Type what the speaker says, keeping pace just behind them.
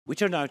We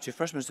turn now to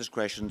First Minister's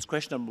questions.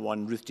 Question number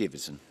 1, Ruth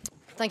Davidson.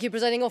 Thank you,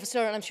 Presiding Officer,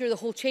 and I'm sure the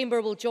whole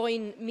Chamber will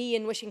join me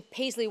in wishing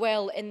Paisley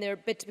well in their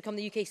bid to become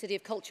the UK City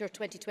of Culture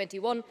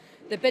 2021.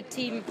 The bid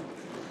team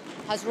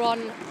has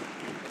run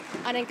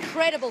an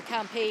incredible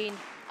campaign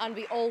and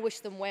we all wish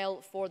them well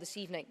for this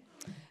evening.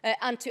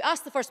 And to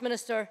ask the First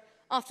Minister,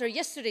 after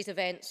yesterday's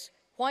events,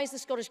 why is the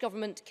Scottish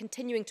Government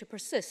continuing to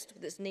persist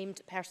with its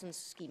named persons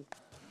scheme?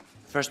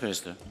 First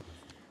Minister.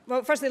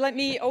 Well, firstly, let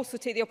me also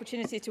take the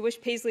opportunity to wish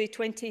Paisley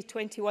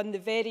 2021 the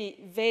very,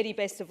 very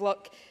best of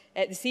luck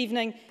this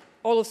evening.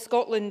 All of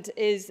Scotland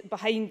is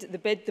behind the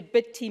bid. The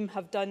bid team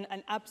have done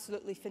an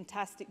absolutely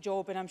fantastic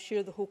job, and I'm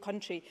sure the whole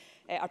country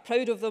are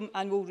proud of them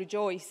and will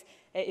rejoice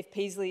if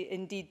Paisley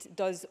indeed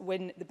does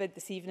win the bid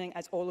this evening,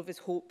 as all of us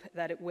hope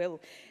that it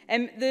will.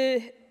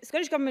 The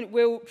Scottish Government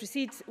will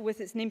proceed with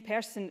its named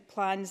person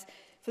plans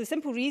for the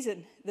simple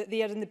reason that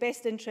they are in the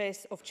best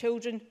interests of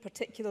children,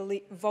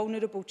 particularly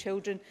vulnerable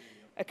children,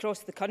 across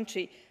the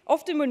country.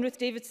 Often when Ruth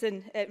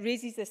Davidson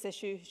raises this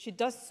issue, she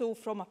does so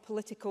from a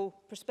political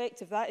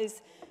perspective. That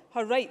is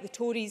her right. The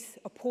Tories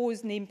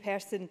oppose named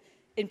person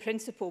in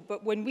principle,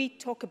 but when we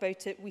talk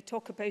about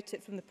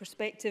it from the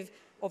perspective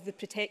of the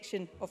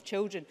protection of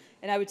children.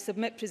 And I would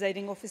submit,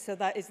 Presiding Officer,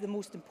 that is the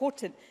most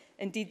important,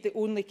 indeed the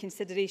only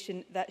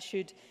consideration that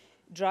should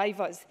drive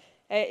us.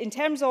 In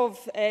terms of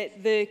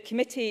the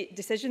committee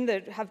decision,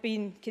 there have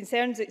been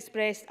concerns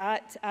expressed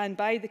at and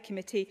by the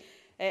committee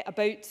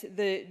about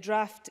the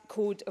draft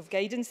code of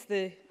guidance.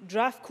 The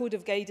draft code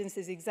of guidance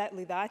is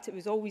exactly that. It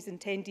was always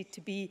intended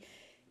to be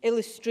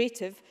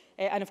illustrative,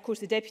 and of course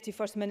the Deputy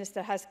First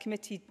Minister has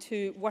committed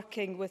to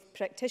working with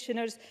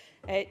practitioners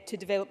to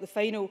develop the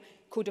final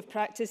code of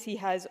practice. He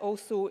has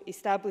also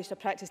established a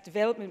practice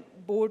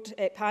development board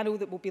panel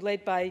that will be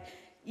led by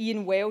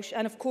Ian Welsh,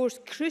 and of course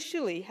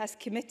crucially has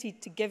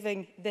committed to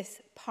giving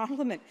this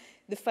Parliament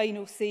the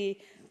final say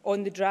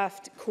on the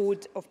draft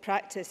code of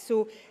practice.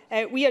 So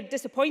we are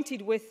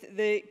disappointed with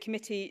the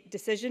committee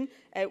decision.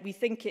 We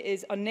think it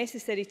is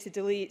unnecessary to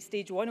delay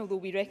stage 1, although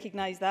we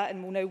recognise that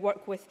and will now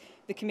work with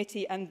the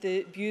committee and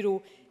the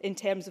Bureau in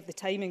terms of the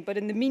timing. But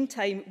in the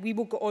meantime, we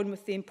will go on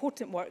with the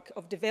important work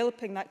of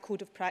developing that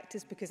code of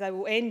practice, because I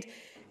will end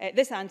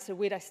this answer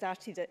where I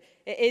started it.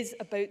 It is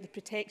about the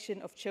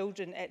protection of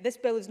children. This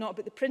bill is not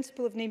about the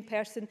principle of named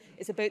person,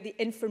 it's about the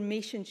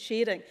information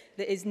sharing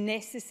that is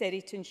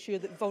necessary to ensure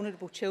that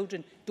vulnerable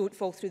children don't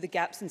fall through the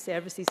gaps in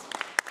services.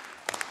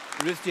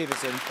 Ruth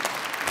Davidson.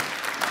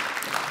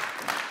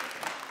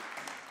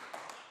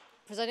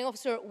 Presiding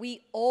Officer,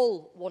 we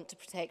all want to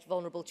protect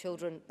vulnerable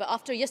children, but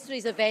after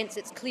yesterday's events,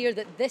 it's clear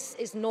that this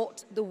is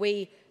not the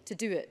way to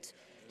do it.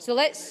 So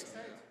let's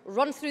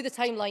run through the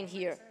timeline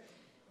here.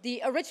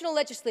 The original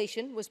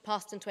legislation was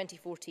passed in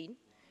 2014.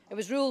 It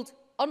was ruled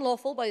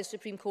unlawful by the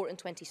Supreme Court in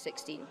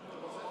 2016.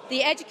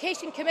 The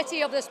Education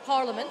Committee of this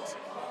Parliament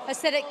has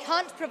said it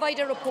can't provide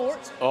a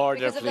report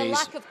because of the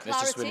lack of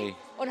clarity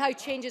on how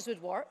changes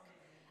would work.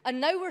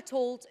 And now we're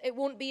told it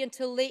won't be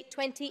until late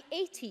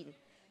 2018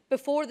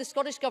 before the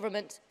Scottish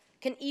Government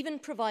can even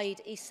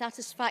provide a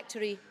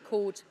satisfactory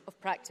code of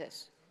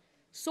practice.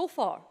 So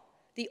far,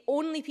 the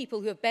only people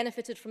who have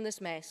benefited from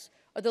this mess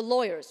are the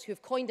lawyers who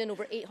have coined in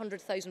over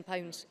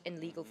 £800,000 in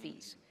legal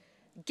fees.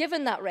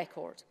 Given that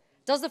record,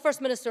 does the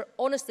First Minister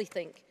honestly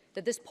think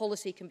that this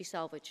policy can be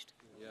salvaged?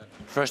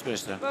 First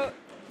Minister. Well,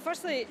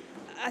 firstly,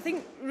 I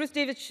think Ruth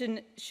Davidson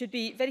should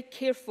be very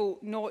careful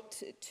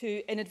not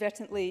to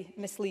inadvertently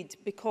mislead,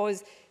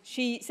 because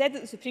she said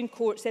that the Supreme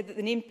Court said that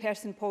the named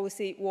person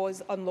policy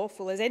was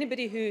unlawful. As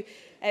anybody who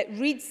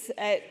reads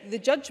the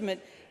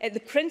judgment, the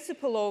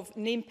principle of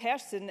named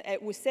person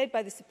was said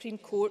by the Supreme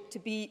Court to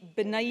be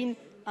benign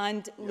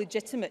and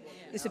legitimate.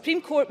 The Supreme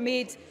Court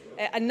made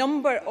a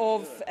number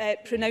of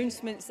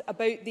pronouncements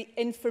about the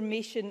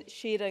information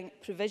sharing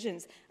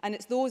provisions, and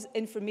it's those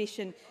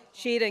information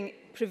sharing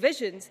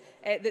provisions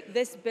that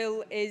this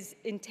bill is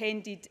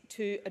intended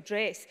to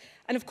address.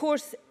 And of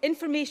course,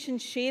 information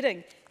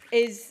sharing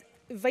is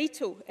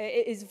vital.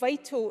 It is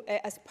vital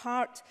as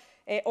part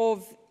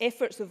of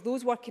efforts of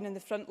those working in the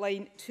front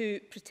line to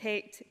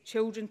protect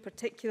children,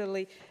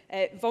 particularly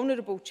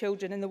vulnerable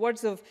children. In the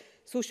words of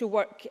Social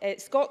Work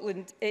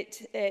Scotland,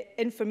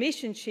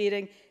 information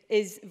sharing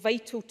is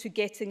vital to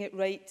getting it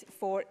right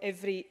for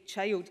every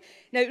child.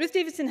 Now, Ruth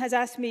Davidson has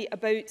asked me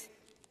about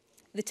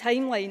the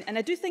timeline, and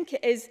I do think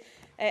it is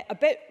a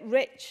bit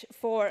rich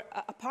for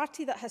a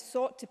party that has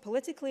sought to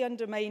politically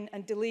undermine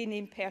and delay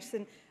named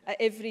person at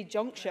every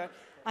juncture,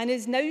 and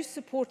is now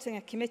supporting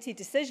a committee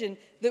decision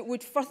that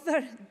would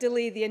further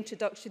delay the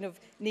introduction of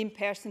named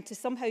person, to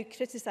somehow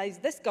criticise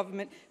this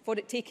government for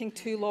it taking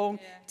too long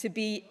to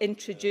be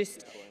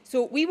introduced.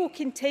 So we will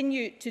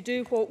continue to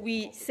do what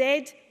we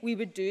said we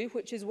would do,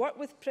 which is work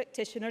with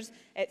practitioners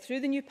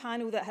through the new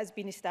panel that has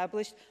been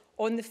established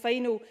on the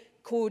final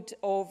code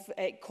of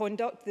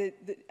conduct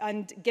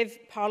and give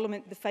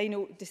Parliament the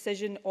final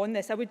decision on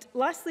this. I would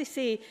lastly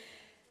say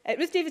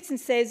Ruth Davidson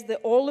says that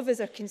all of us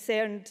are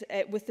concerned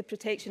with the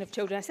protection of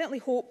children. I certainly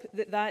hope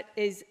that that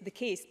is the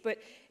case. But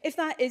if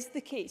that is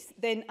the case,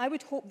 then I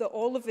would hope that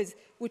all of us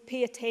would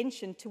pay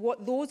attention to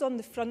what those on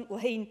the front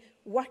line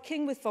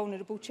working with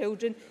vulnerable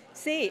children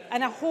say.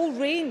 And a whole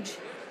range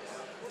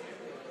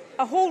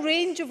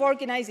of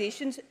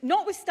organisations,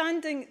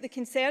 notwithstanding the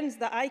concerns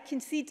that I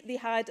concede they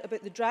had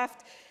about the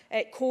draft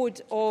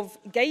code of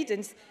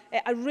guidance,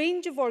 a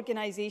range of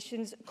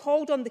organisations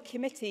called on the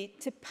committee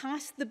to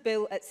pass the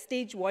bill at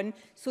stage 1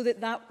 so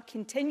that that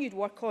continued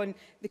work on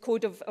the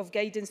code of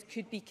guidance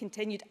could be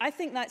continued. I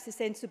think that's a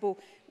sensible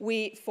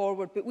way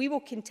forward, but we will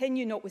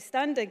continue,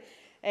 notwithstanding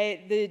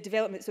the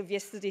developments of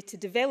yesterday, to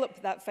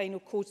develop that final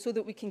code so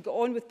that we can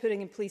go on with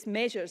putting in place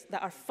measures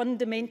that are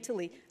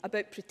fundamentally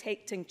about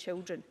protecting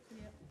children.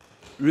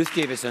 Ruth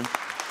Davidson.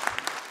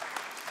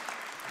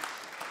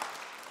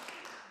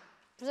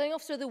 Presiding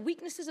Officer, the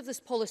weaknesses of this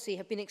policy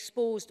have been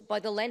exposed by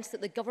the lengths that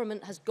the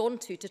government has gone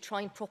to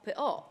try and prop it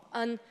up.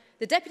 And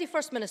the Deputy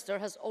First Minister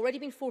has already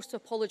been forced to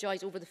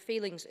apologise over the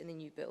failings in the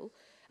new bill.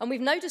 And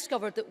we've now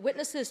discovered that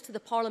witnesses to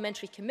the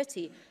Parliamentary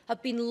Committee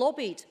have been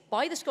lobbied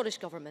by the Scottish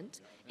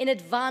Government in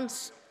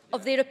advance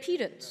of their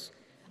appearance.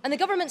 And the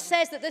Government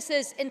says that this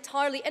is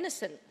entirely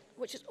innocent,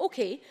 which is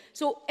OK.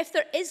 So if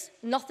there is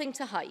nothing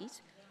to hide,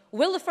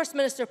 will the First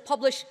Minister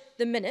publish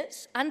the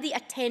minutes and the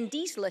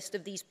attendees list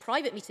of these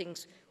private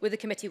meetings with the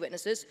committee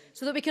witnesses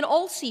so that we can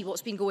all see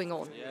what's been going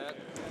on?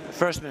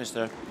 First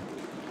Minister.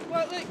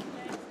 Well, look,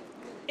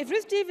 if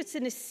Ruth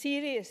Davidson is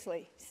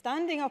seriously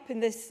standing up in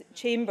this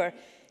chamber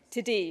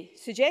today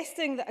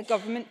suggesting that a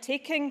government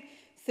taking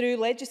through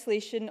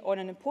legislation on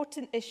an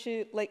important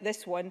issue like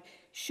this one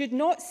should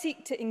not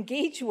seek to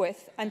engage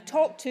with and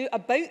talk to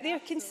about their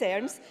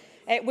concerns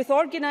with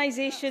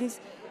organisations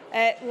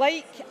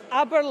like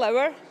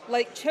Aberlour,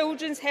 like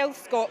Children's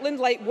Health Scotland,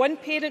 like One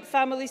Parent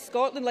Families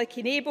Scotland, like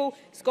Enable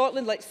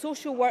Scotland, like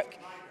Social Work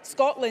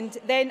Scotland,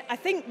 then I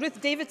think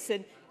Ruth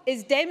Davidson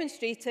is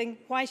demonstrating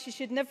why she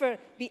should never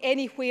be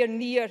anywhere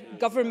near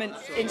government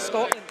in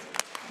Scotland.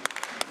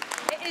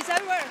 It is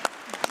our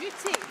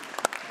duty.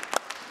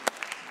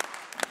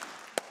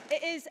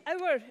 It is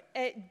our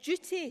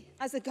duty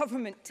as a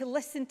government to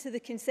listen to the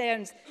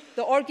concerns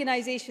that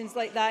organisations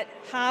like that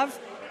have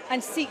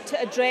and seek to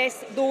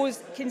address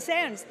those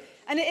concerns.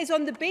 And it is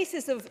on the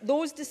basis of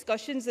those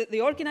discussions that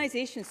the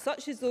organisations,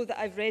 such as those that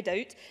I've read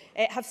out,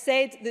 have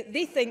said that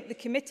they think the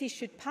committee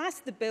should pass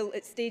the bill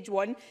at stage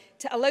 1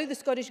 to allow the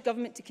Scottish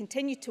Government to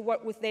continue to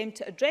work with them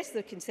to address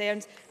their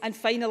concerns and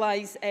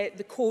finalise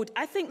the code.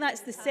 I think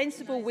that's the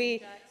sensible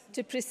way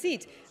to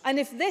proceed. And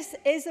if this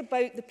is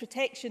about the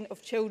protection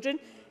of children,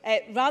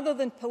 rather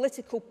than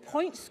political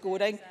point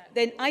scoring,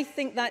 then I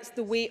think that's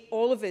the way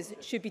all of us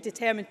should be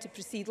determined to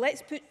proceed.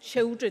 Let's put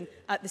children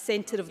at the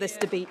centre of this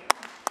debate.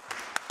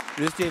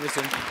 Ruth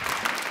Davidson.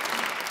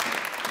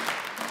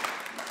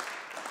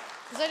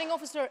 Presiding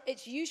Officer,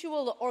 it's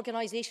usual that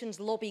organisations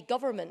lobby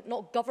government,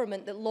 not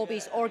government that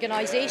lobbies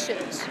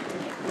organisations.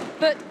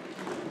 But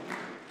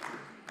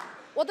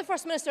what the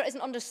First Minister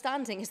isn't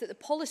understanding is that the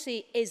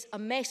policy is a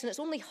mess, and it's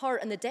only her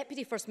and the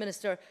Deputy First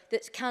Minister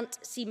that can't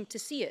seem to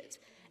see it.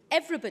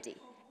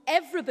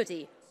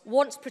 Everybody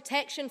wants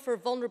protection for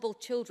vulnerable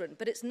children,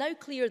 but it's now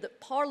clear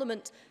that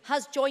Parliament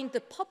has joined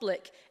the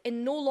public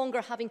in no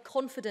longer having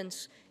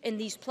confidence in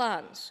these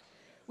plans.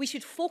 We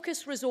should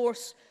focus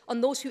resource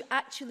on those who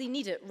actually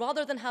need it,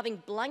 rather than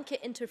having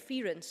blanket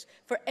interference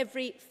for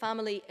every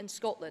family in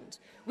Scotland.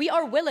 We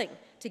are willing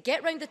to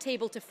get round the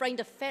table to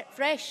find a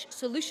fresh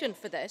solution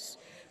for this,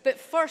 but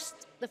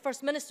first, the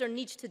First Minister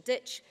needs to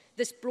ditch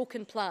this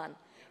broken plan,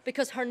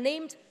 because her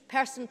named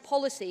person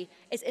policy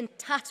is in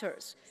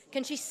tatters.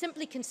 Can she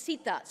simply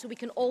concede that so we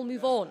can all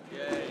move on?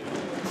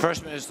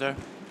 First Minister.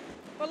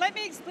 Well, let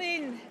me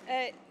explain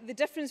the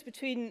difference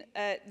between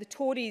the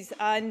Tories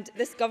and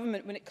this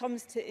government when it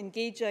comes to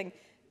engaging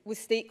with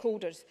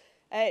stakeholders.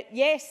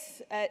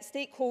 Yes,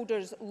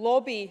 stakeholders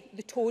lobby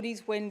the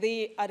Tories when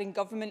they are in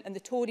government, and the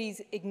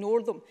Tories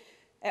ignore them.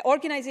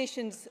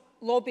 Organisations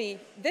lobby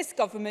this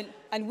government,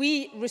 and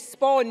we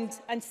respond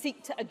and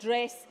seek to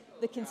address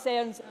the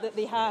concerns that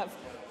they have.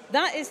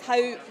 That is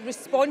how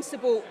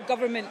responsible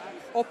government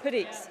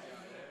operates.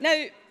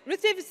 Now,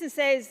 Ruth Davidson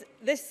says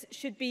this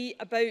should be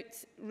about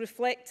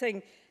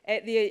reflecting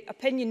the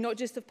opinion not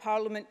just of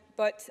Parliament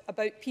but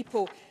about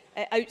people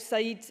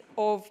outside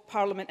of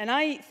Parliament. And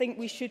I think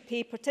we should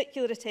pay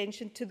particular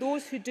attention to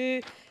those who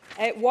do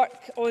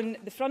work on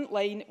the front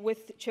line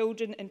with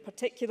children, and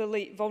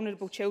particularly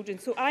vulnerable children.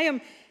 So I am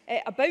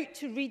about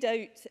to read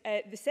out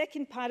the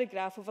second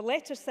paragraph of a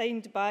letter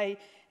signed by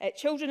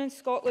Children in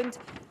Scotland,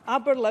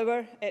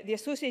 Aberlour, the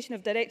Association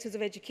of Directors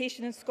of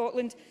Education in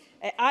Scotland,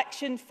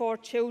 Action for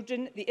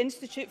Children, the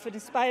Institute for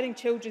Inspiring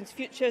Children's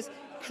Futures,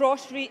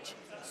 Crossreach,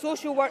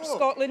 Social Work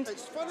Scotland,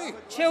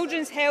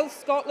 Children's Health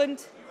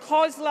Scotland,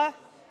 COSLA,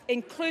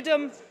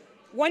 Includem,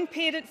 One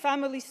Parent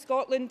Families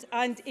Scotland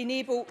and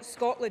Enable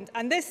Scotland.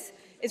 And this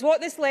is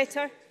what this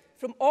letter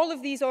from all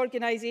of these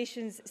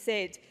organisations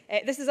said,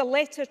 this is a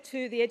letter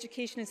to the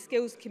Education and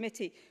Skills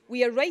Committee,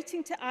 we are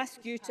writing to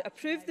ask you to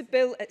approve the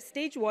bill at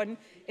stage 1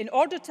 in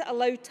order to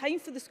allow time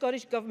for the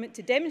Scottish Government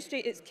to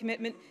demonstrate its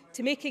commitment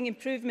to making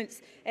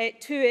improvements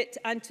to it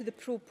and to the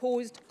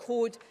proposed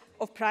code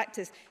of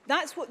practice.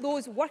 That's what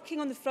those working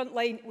on the front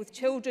line with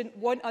children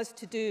want us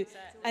to do.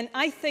 And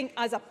I think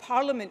as a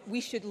Parliament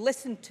we should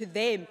listen to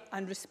them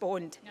and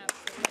respond.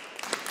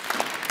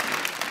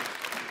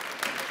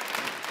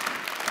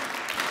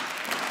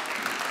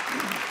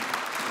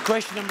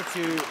 Question number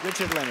 2,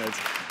 Richard Leonard.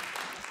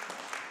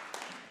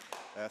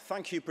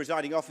 Thank you,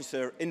 Presiding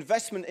Officer.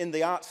 Investment in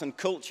the arts and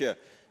culture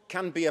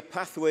can be a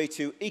pathway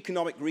to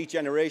economic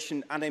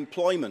regeneration and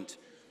employment,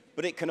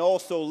 but it can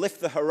also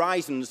lift the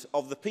horizons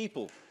of the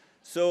people.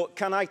 So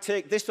can I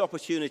take this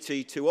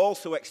opportunity to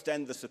also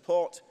extend the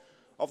support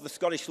of the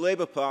Scottish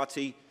Labour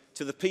Party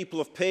to the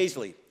people of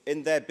Paisley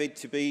in their bid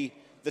to be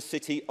the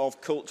City of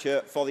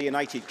Culture for the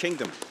United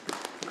Kingdom?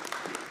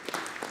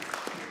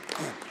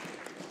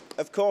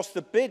 Of course,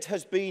 the bid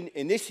has been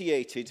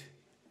initiated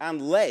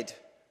and led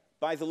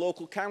by the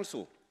local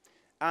council.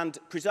 And,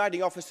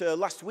 Presiding Officer,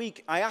 last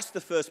week I asked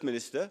the First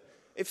Minister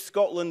if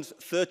Scotland's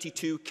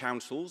 32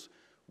 councils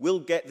will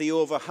get the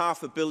over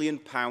 £500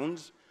 million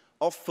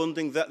of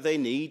funding that they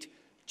need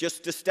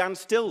just to stand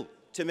still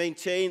to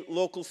maintain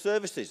local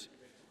services.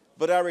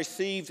 But I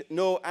received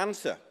no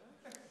answer.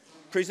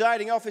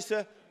 Presiding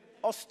Officer,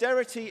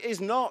 austerity is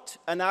not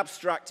an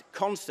abstract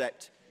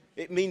concept.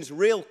 It means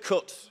real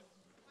cuts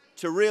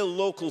to real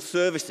local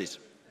services.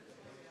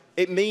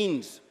 It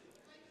means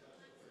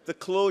the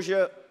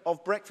closure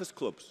of breakfast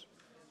clubs.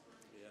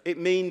 It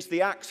means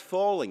the axe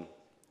falling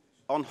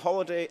on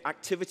holiday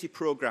activity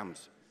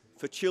programmes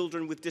for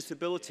children with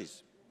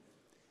disabilities.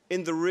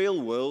 In the real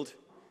world,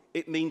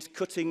 it means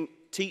cutting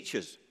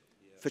teachers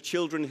for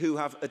children who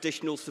have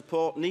additional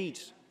support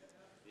needs.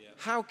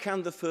 How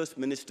can the First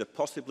Minister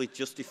possibly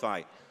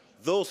justify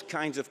those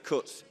kinds of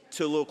cuts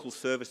to local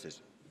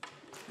services?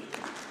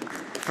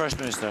 First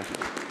Minister.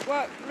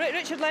 Well,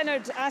 Richard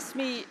Leonard asked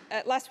me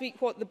last week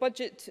what the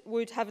budget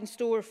would have in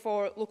store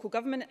for local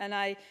government, and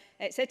I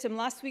said to him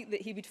last week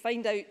that he would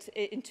find out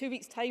in 2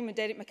 weeks' time when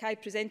Derek Mackay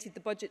presented the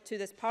budget to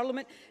this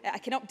Parliament. I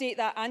can update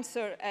that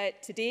answer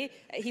today.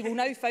 He will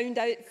now find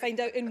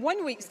out in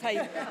 1 week's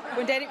time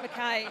when Derek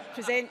Mackay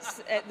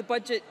presents the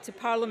budget to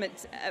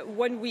Parliament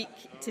 1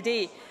 week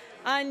today.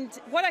 And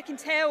what I can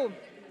tell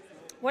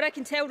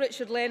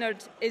Richard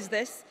Leonard is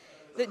this,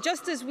 that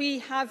just as we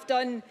have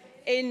done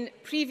in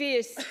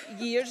previous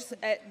years,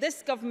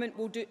 this government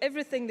will do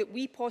everything that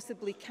we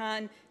possibly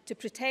can to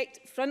protect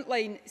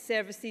frontline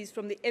services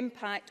from the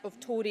impact of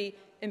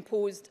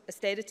Tory-imposed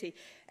austerity.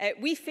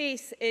 We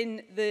face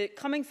in the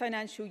coming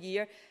financial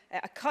year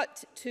a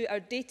cut to our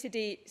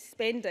day-to-day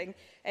spending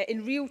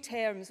in real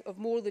terms of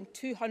more than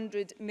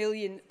 £200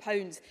 million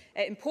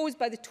imposed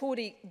by the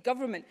Tory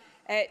government,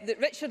 that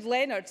Richard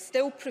Leonard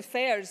still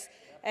prefers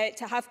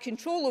to have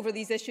control over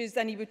these issues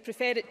than he would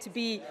prefer it to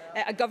be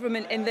a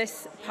government in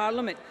this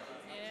Parliament.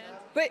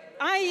 But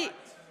I,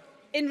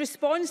 in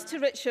response to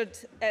Richard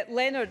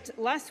Leonard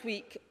last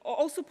week,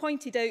 also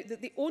pointed out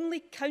that the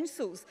only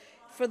councils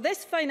for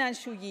this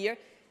financial year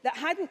that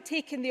hadn't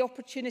taken the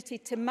opportunity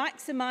to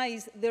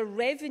maximise their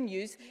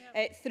revenues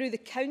through the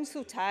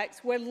council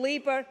tax were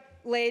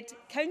Labour-led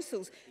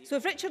councils. So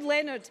if Richard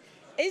Leonard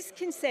is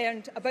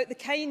concerned about the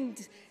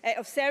kind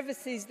of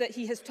services that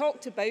he has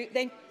talked about,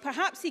 then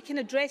perhaps he can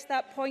address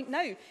that point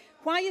now.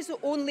 Why is it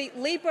only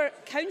Labour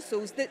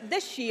councils that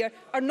this year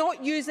are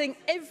not using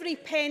every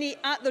penny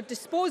at their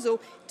disposal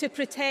to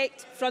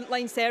protect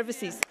frontline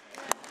services?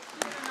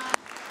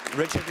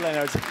 Richard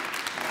Leonard.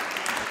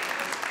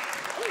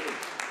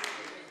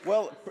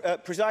 Well,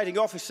 Presiding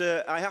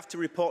Officer, I have to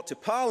report to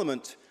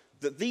Parliament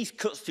that these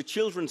cuts to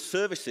children's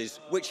services,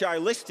 which I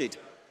listed,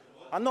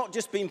 are not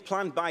just being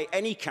planned by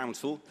any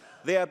council,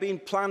 they are being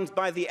planned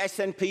by the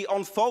SNP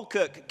on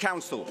Falkirk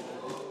Council.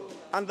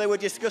 And they were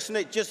discussing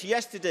it just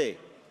yesterday.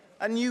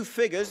 And new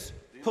figures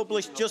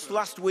published just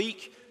last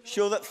week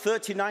show that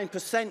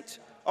 39%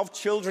 of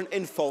children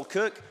in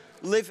Falkirk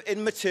live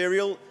in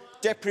material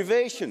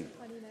deprivation.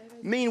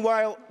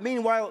 Meanwhile,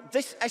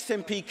 this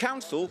SNP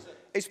council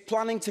is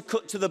planning to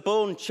cut to the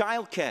bone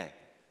childcare,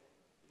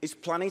 is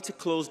planning to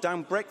close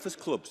down breakfast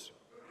clubs,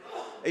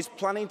 is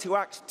planning to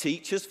axe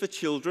teachers for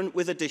children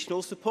with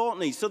additional support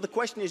needs. So the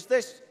question is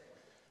this: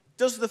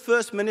 does the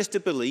First Minister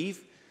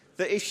believe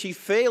that if she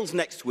fails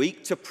next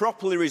week to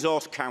properly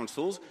resource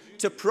councils,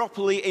 to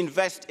properly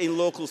invest in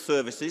local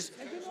services,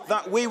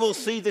 that we will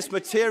see this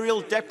material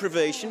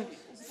deprivation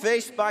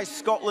faced by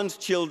Scotland's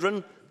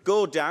children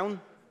go down,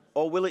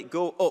 or will it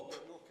go up?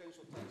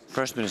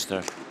 First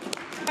Minister.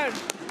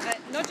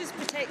 Not just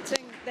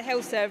protecting the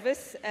health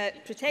service,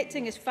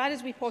 protecting as far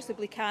as we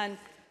possibly can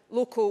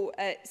local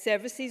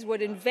services.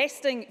 We're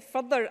investing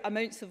further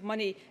amounts of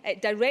money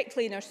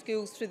directly in our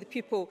schools through the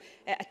Pupil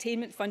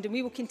Attainment Fund, and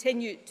we will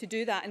continue to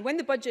do that. And when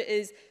the budget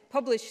is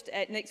published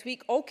next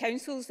week, all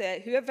councils,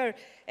 whoever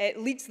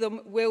leads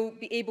them, will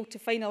be able to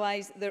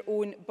finalise their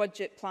own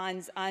budget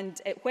plans.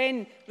 And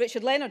when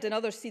Richard Leonard and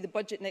others see the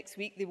budget next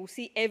week, they will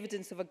see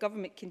evidence of a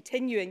government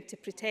continuing to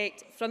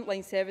protect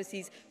frontline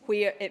services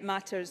where it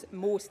matters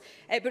most.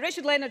 But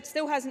Richard Leonard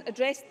still hasn't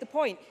addressed the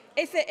point.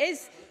 If it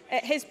is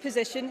his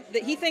position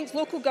that he thinks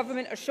local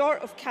government are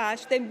short of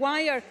cash, then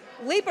why are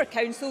Labour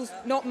councils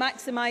not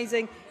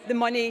maximising the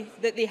money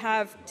that they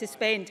have to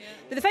spend?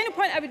 But the final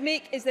point I would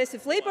make is this: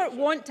 if Labour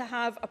want to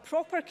have a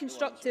proper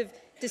constructive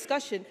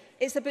discussion,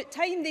 it's about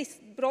time they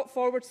brought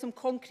forward some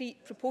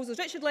concrete proposals.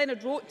 Richard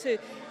Leonard wrote to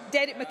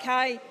Derek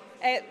Mackay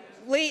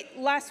late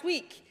last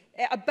week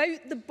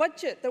about the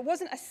budget. There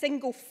wasn't a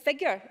single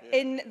figure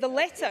in the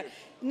letter,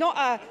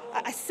 not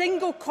a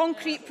single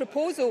concrete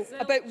proposal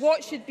about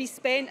what should be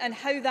spent and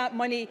how that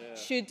money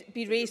should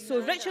be raised. So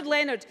if Richard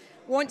Leonard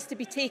wants to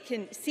be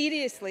taken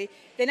seriously,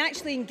 then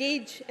actually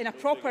engage in a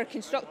proper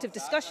constructive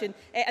discussion,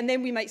 and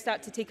then we might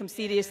start to take him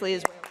seriously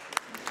as well.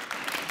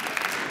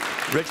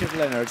 Richard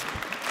Leonard.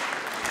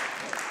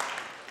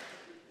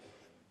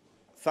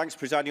 Thanks,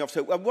 Presiding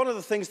Officer. Well, one of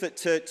the things that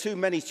too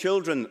many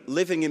children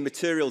living in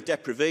material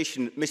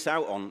deprivation miss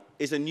out on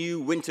is a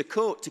new winter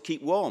coat to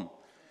keep warm.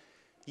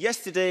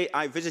 Yesterday,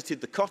 I visited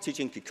the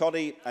cottage in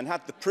Kirkcaldy and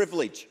had the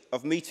privilege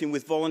of meeting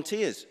with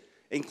volunteers,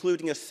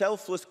 including a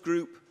selfless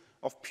group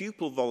of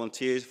pupil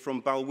volunteers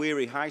from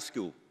Balweary High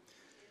School.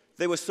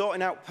 They were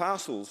sorting out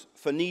parcels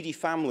for needy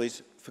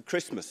families for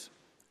Christmas,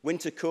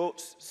 winter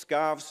coats,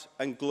 scarves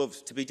and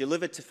gloves to be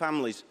delivered to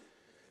families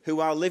who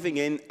are living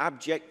in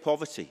abject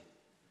poverty.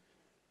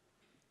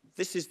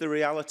 This is the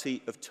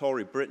reality of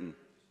Tory Britain,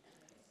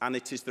 and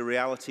it is the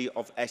reality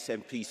of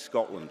SNP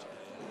Scotland.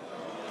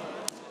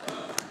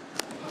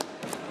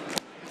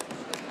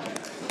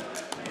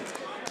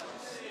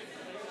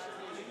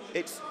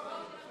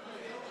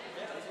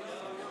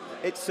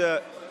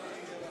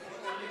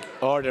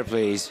 Order,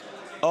 please.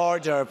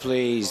 Order,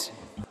 please.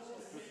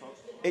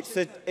 It's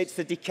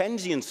the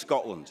Dickensian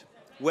Scotland,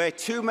 where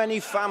too many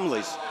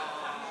families...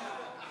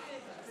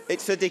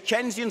 It's a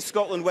Dickensian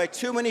Scotland where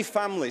too many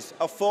families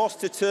are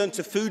forced to turn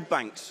to food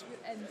banks.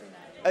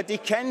 A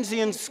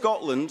Dickensian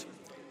Scotland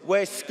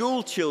where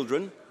school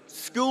children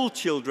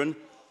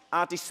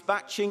are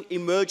dispatching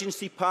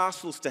emergency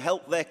parcels to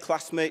help their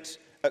classmates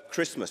at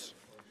Christmas.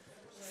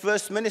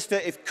 First Minister,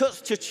 if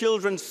cuts to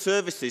children's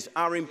services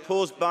are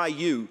imposed by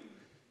you,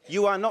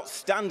 you are not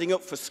standing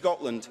up for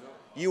Scotland,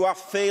 you are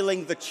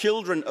failing the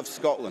children of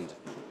Scotland.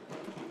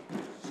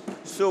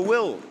 So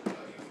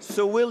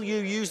will you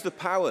use the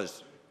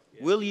powers?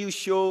 Will you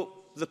show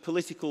the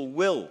political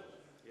will?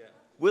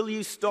 Will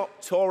you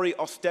stop Tory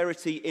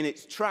austerity in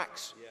its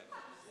tracks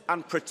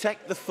and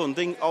protect the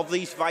funding of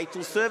these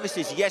vital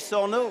services? Yes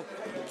or no?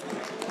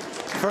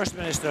 First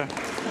Minister.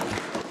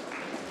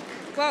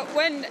 Well,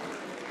 when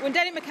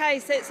Derek Mackay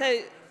sets out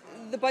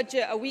the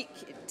budget a week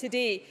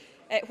today,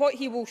 what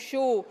he will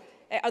show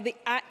are the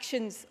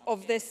actions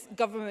of this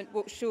government,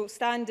 which will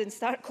stand in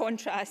stark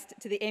contrast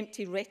to the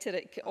empty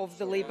rhetoric of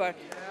the Labour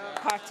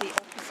Party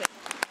opposite.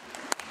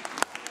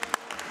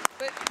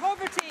 But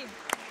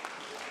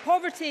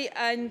poverty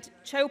and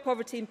child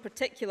poverty in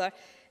particular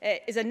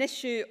is an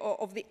issue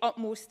of the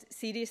utmost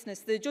seriousness.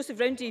 The Joseph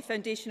Rowntree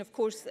Foundation, of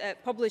course,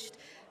 published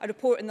a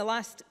report in the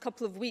last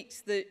couple of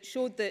weeks that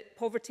showed that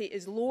poverty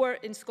is lower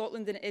in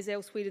Scotland than it is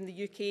elsewhere in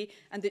the UK,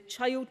 and that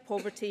child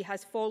poverty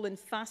has fallen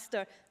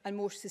faster and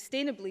more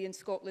sustainably in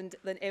Scotland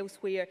than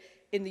elsewhere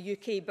in the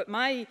UK. But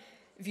my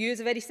view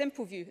is a very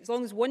simple view. As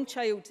long as one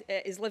child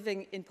is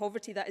living in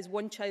poverty, that is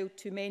one child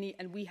too many,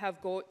 and we have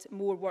got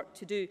more work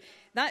to do.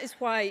 That is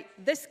why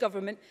this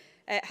government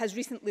has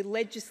recently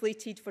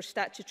legislated for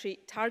statutory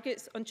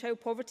targets on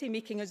child poverty,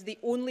 making us the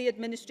only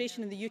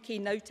administration in the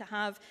UK now to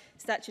have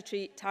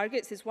statutory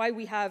targets. It's why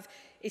we have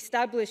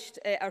established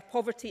our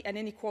Poverty and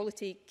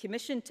Inequality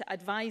Commission to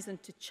advise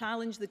and to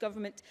challenge the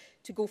government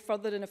to go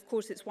further. And of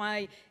course, it's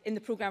why in the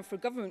programme for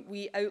government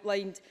we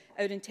outlined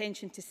our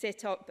intention to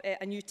set up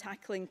a new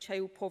Tackling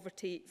Child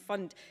Poverty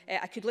Fund.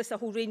 I could list a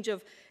whole range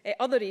of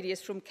other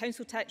areas, from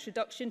council tax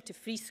reduction to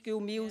free school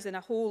meals and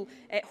a whole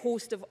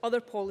host of other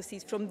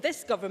policies from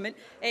this government,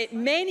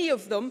 many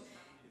of them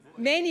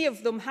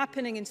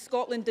happening in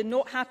Scotland and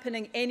not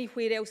happening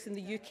anywhere else in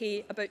the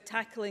UK, about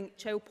tackling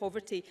child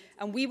poverty.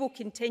 And we will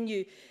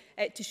continue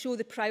to show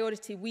the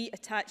priority we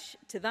attach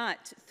to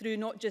that through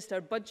not just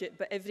our budget,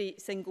 but every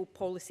single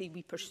policy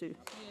we pursue.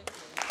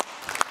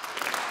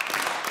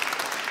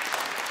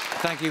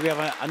 Thank you. We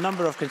have a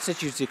number of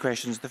constituency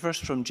questions. The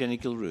first from Jenny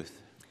Gilruth.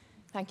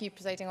 Thank you,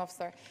 Presiding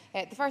Officer.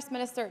 The First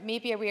Minister may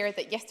be aware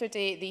that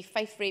yesterday the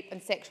Fife Rape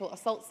and Sexual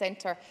Assault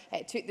Centre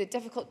took the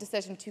difficult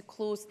decision to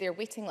close their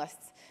waiting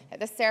lists.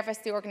 This service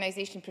the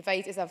organisation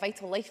provides is a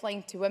vital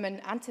lifeline to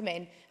women and to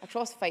men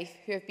across Fife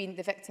who have been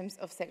the victims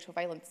of sexual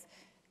violence.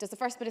 Does the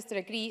First Minister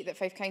agree that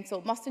Fife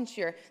Council must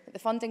ensure that the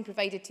funding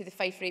provided to the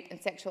Fife Rape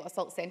and Sexual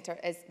Assault Centre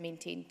is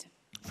maintained?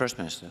 First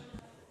Minister.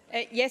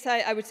 Yes,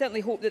 I would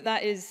certainly hope that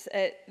that is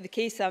the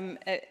case. I'm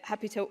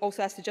happy to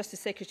also ask the Justice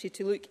Secretary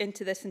to look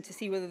into this and to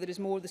see whether there is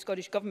more the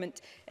Scottish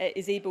Government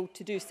is able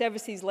to do.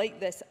 Services like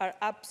this are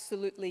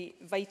absolutely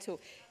vital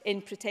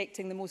in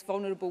protecting the most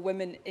vulnerable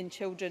women and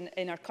children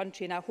in our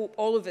country. And I hope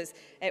all of us,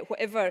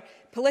 whatever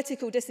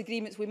political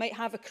disagreements we might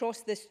have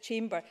across this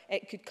chamber,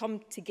 could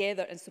come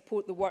together and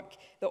support the work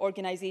that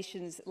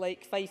organisations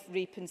like Fife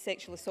Rape and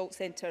Sexual Assault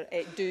Centre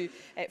do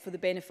for the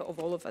benefit of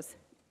all of us.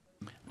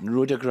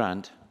 Rhoda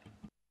Grant.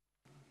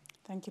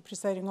 Thank you,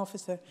 Presiding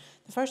Officer.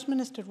 The First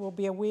Minister will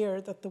be aware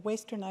that the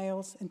Western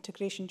Isles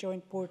Integration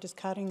Joint Board is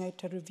carrying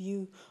out a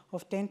review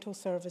of dental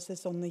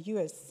services on the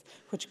US,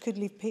 which could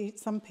leave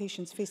some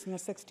patients facing a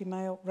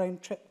 60-mile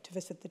round trip to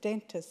visit the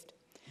dentist.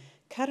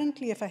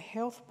 Currently, if a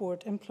health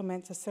board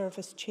implements a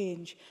service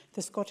change,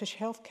 the Scottish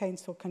Health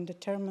Council can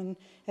determine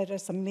it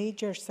as a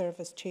major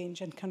service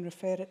change and can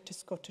refer it to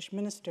Scottish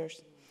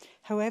ministers.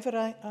 However,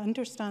 I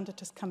understand it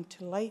has come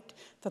to light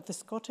that the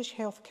Scottish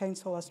Health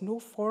Council has no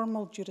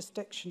formal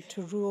jurisdiction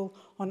to rule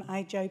on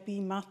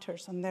IJB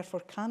matters and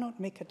therefore cannot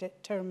make a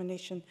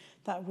determination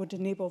that would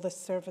enable this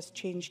service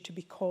change to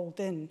be called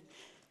in.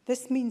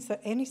 This means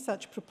that any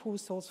such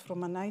proposals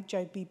from an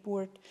IJB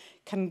board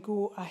can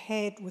go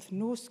ahead with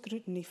no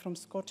scrutiny from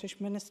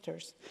Scottish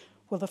ministers.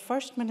 Will the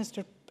First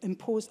Minister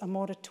impose a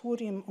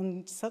moratorium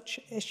on such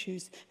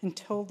issues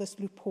until this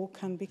loophole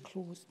can be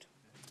closed?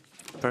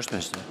 First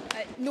Minister.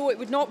 No, it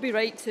would not be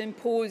right to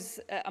impose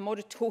a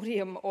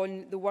moratorium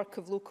on the work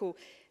of local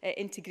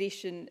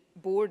integration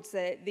boards.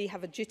 They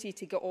have a duty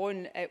to get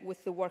on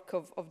with the work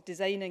of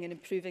designing and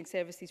improving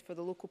services for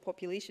the local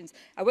populations.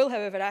 I will,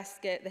 however,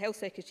 ask the Health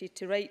Secretary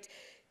to write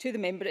to the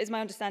member. It is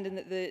my understanding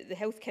that the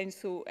Health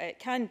Council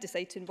can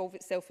decide to involve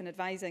itself in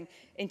advising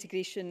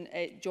integration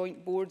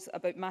joint boards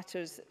about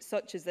matters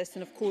such as this.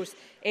 And of course,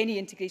 any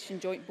integration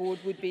joint board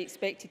would be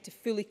expected to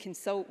fully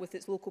consult with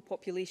its local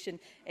population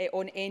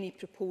on any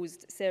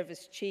proposed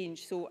service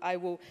change. So I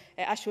will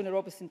ask Shona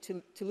Robertson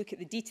to look at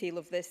the detail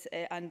of this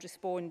and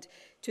respond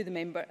to the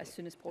member as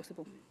soon as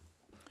possible.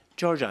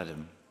 George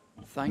Adam.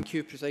 Thank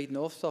you, Presiding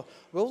Officer.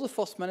 Will the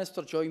First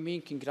Minister join me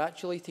in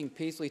congratulating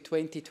Paisley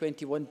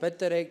 2021 Bid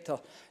Director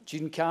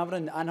Jean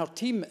Cameron and her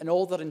team in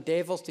all their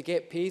endeavours to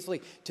get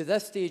Paisley to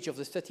this stage of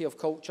the City of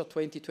Culture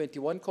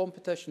 2021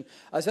 competition?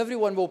 As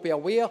everyone will be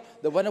aware,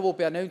 the winner will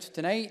be announced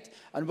tonight.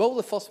 And will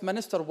the First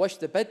Minister wish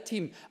the bid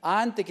team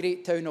and the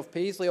great town of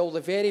Paisley all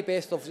the very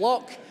best of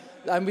luck?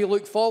 And we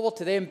look forward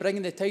to them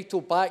bringing the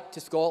title back to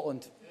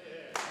Scotland.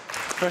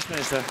 First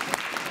Minister.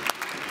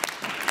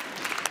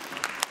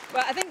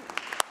 Well, I think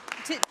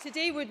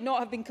today would not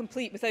have been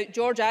complete without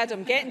George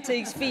Adam getting to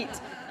his feet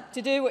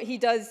to do what he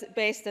does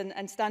best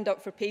and stand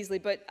up for Paisley.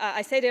 But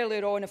I said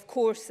earlier on, of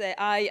course,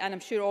 I, and I'm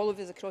sure all of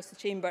us across the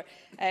chamber,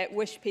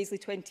 wish Paisley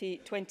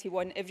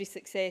 2021 every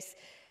success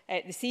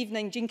this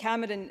evening. Jean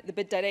Cameron, the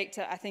bid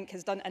director, I think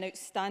has done an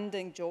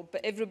outstanding job,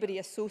 but everybody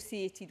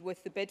associated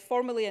with the bid,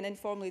 formally and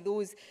informally,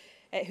 those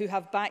who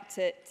have backed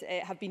it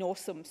have been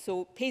awesome.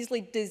 So Paisley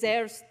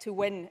deserves to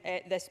win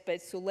this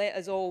bid. So let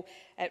us all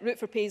root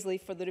for Paisley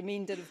for the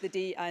remainder of the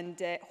day and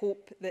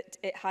hope that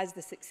it has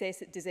the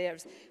success it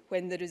deserves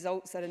when the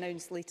results are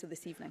announced later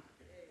this evening.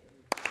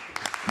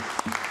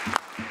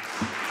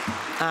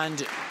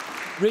 And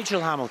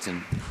Rachel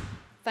Hamilton.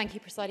 Thank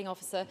you, Presiding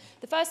Officer.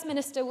 The First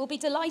Minister will be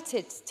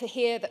delighted to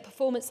hear that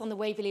performance on the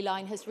Waverley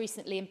line has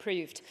recently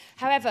improved.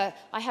 However,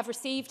 I have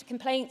received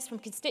complaints from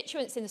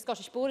constituents in the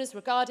Scottish borders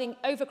regarding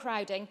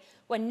overcrowding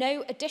when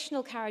no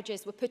additional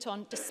carriages were put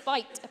on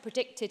despite a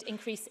predicted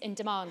increase in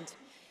demand.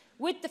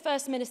 Would the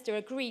First Minister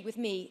agree with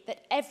me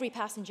that every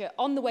passenger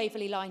on the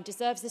Waverley line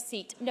deserves a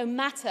seat, no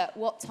matter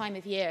what time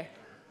of year?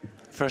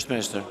 First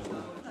Minister.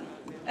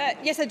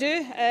 Yes, I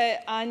do,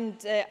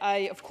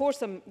 I, of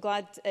course, am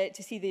glad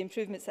to see the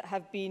improvements that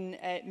have been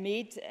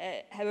made.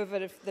 However,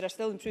 if there are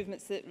still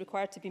improvements that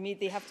require to be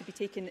made, they have to be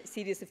taken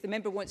serious. If the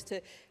member wants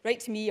to write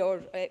to me,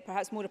 or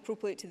perhaps more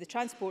appropriate to the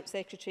Transport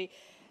Secretary,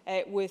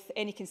 with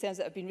any concerns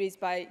that have been raised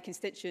by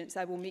constituents,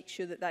 I will make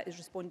sure that that is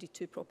responded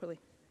to properly.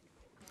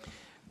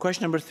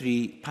 Question number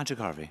 3, Patrick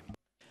Harvie.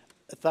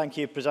 Thank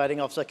you, Presiding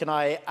Officer. Can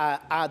I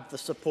add the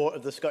support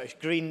of the Scottish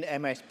Greene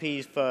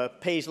MSPs for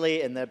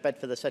Paisley in their bid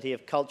for the City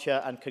of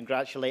Culture and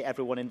congratulate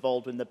everyone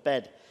involved in the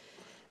bid.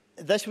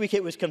 This week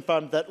it was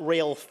confirmed that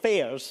rail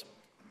fares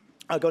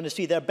are going to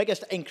see their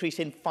biggest increase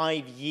in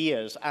 5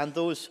 years, and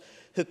those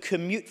who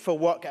commute for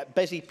work at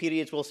busy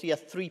periods will see a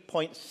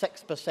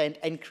 3.6%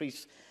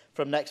 increase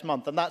from next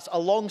month. And that's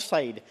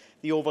alongside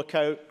the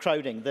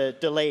overcrowding, the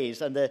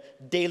delays and the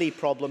daily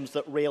problems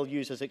that rail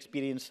users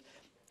experience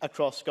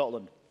across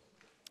Scotland.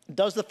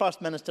 Does the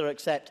First Minister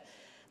accept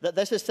that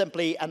this is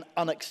simply an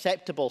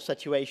unacceptable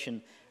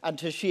situation? And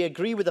does she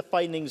agree with the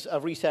findings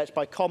of research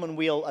by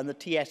Commonweal and the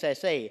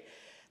TSSA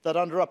that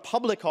under a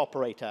public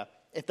operator,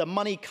 if the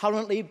money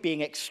currently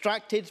being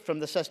extracted from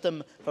the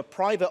system for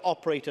private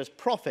operators'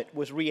 profit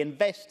was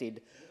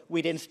reinvested,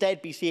 we'd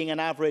instead be seeing an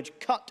average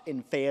cut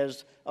in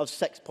fares of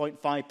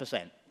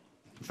 6.5%?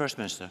 First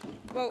Minister.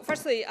 Well,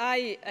 firstly,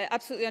 I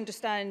absolutely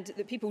understand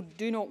that people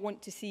do not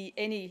want to see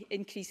any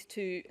increase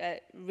to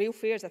rail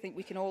fares. I think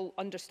we can all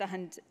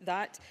understand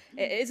that.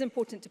 It is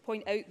important to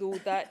point out, though,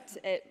 that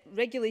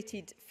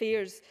regulated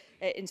fares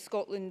in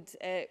Scotland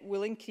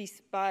will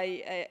increase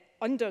by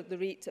under the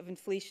rate of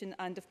inflation,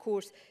 and of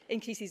course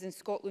increases in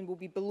Scotland will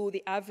be below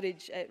the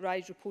average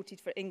rise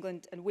reported for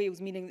England and Wales,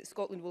 meaning that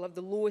Scotland will have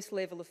the lowest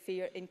level of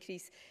fare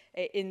increase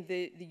in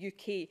the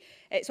UK.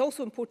 It's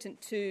also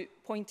important to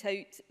point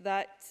out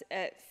that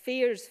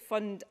fares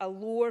fund a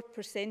lower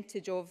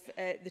percentage of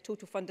the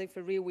total funding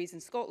for railways in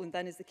Scotland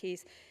than is the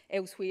case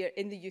elsewhere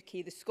in the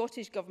UK. The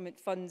Scottish Government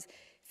funds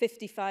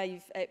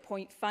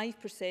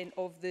 55.5%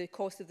 of the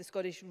cost of the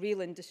Scottish rail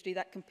industry.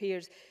 That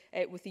compares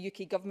with the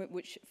UK Government,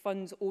 which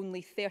funds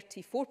only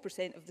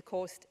 34% of the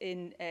cost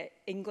in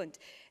England.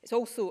 It's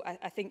also,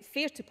 I think,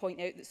 fair to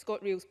point out that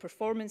ScotRail's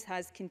performance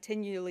has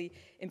continually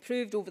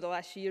improved over the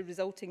last year,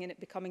 resulting in it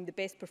becoming the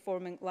best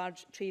performing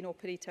large train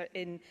operator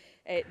in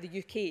the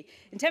UK.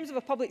 In terms of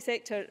a public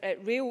sector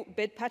rail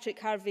bid, Patrick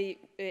Harvie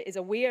is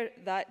aware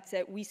that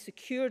we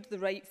secured the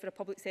right for a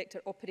public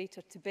sector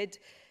operator to bid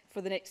for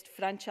the next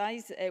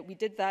franchise. We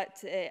did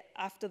that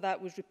after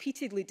that was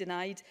repeatedly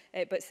denied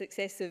by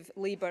successive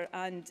Labour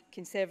and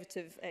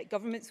Conservative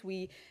governments.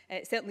 We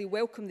certainly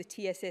welcome the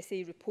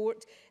TSSA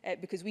report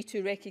because we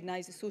too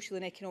recognise the social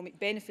and economic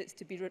benefits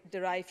to be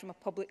derived from a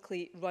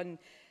publicly run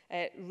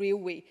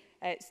railway.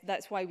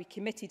 That's why we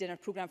committed in our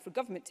programme for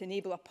government to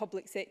enable a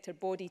public sector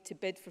body to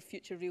bid for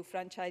future rail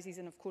franchises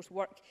and of course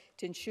work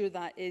to ensure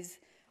that is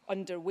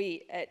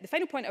underway. The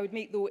final point I would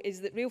make, though,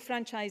 is that rail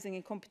franchising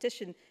and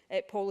competition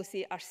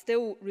policy are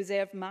still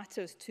reserved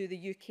matters to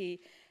the UK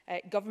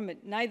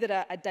government.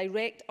 Neither a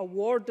direct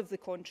award of the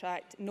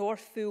contract nor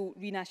full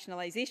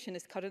renationalisation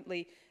is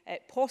currently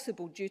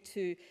possible due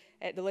to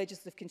the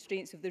legislative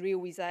constraints of the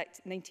Railways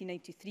Act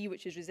 1993,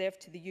 which is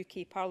reserved to the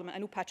UK Parliament. I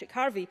know Patrick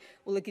Harvie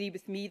will agree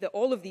with me that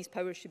all of these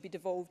powers should be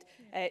devolved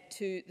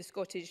to the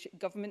Scottish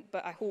Government,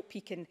 but I hope he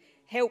can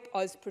help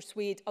us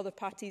persuade other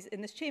parties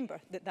in this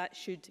chamber that that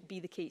should be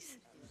the case.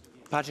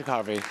 Patrick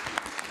Harvie.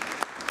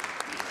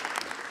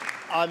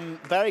 I'm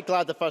very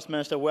glad the First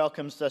Minister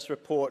welcomes this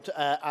report,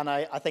 and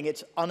I think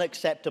it's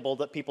unacceptable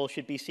that people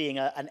should be seeing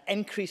an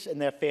increase in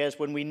their fares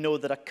when we know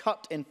that a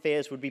cut in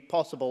fares would be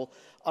possible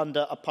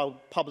under a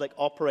public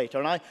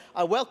operator. And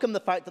I welcome the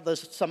fact that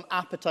there's some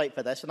appetite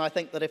for this, and I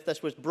think that if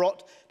this was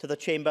brought to the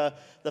Chamber,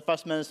 the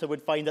First Minister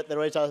would find that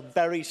there is a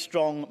very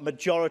strong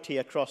majority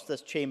across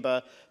this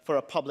Chamber for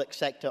a public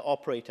sector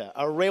operator.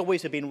 Our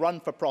railways have been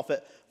run for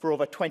profit for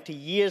over 20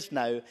 years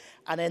now,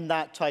 and in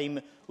that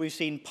time we've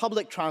seen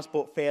public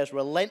transport fares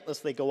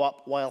relentlessly go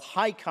up while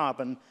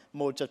high-carbon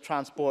modes of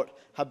transport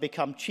have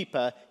become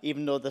cheaper,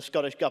 even though the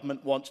Scottish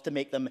Government wants to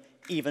make them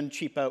even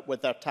cheaper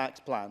with their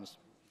tax plans.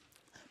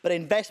 But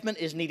investment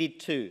is needed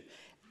too.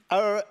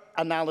 Our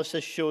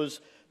analysis shows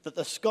that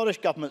the Scottish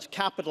Government's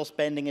capital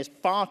spending is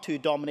far too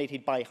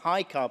dominated by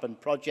high-carbon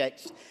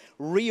projects.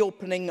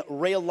 Reopening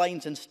rail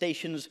lines and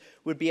stations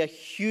would be a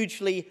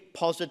hugely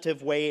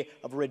positive way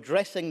of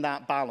redressing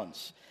that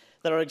balance.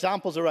 There are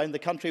examples around the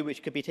country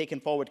which could be taken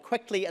forward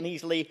quickly and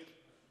easily,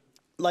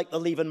 like the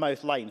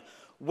Leavenmouth line.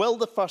 Will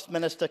the First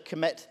Minister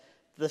commit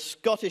the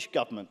Scottish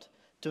Government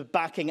to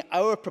backing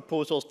our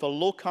proposals for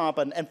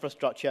low-carbon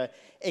infrastructure,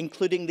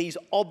 including these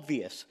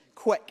obvious,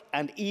 quick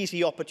and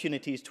easy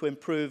opportunities to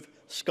improve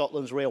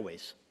Scotland's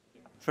railways?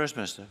 First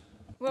Minister.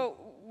 Well,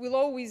 we'll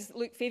always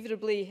look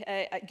favourably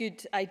at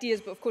good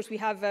ideas, but of course we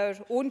have our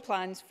own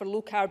plans for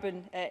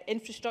low-carbon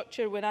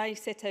infrastructure. When I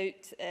set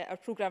out our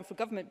programme for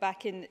government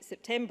back in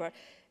September,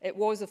 it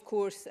was, of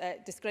course,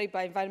 described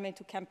by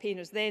environmental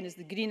campaigners then as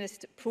the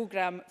greenest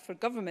programme for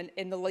government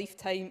in the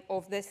lifetime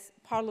of this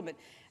Parliament.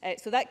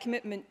 So that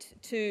commitment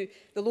to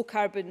the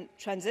low-carbon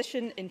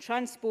transition in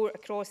transport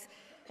across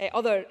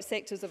other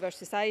sectors of our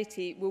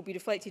society will be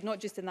reflected not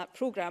just in that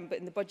programme but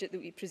in the budget that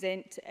we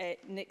present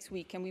next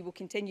week, and we will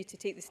continue to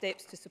take the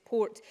steps to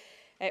support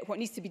what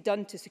needs to be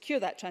done to secure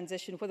that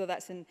transition, whether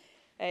that's in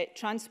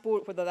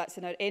transport, whether that's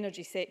in our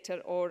energy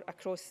sector or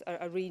across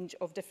a range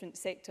of different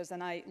sectors.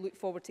 And I look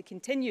forward to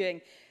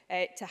continuing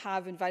to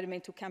have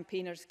environmental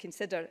campaigners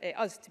consider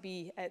us to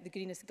be the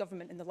greenest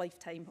government in the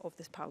lifetime of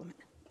this Parliament.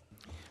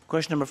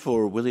 Question number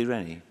 4, Willie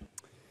Rennie.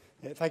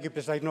 Thank you,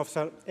 Presiding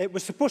Officer. It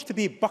was supposed to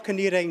be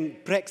buccaneering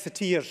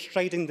Brexiteers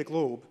striding the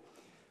globe,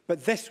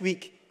 but this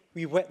week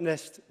we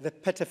witnessed the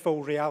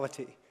pitiful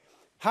reality.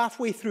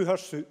 Halfway through her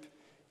soup,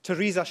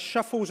 Theresa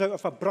shuffles out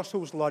of a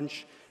Brussels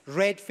lunch,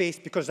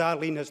 red-faced because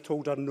Arlene has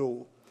told her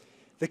no.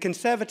 The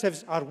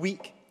Conservatives are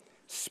weak,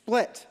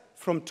 split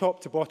from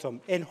top to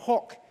bottom, in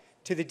hock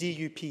to the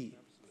DUP.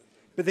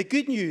 But the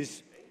good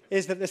news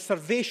is that the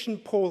Survation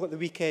poll at the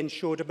weekend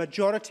showed a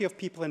majority of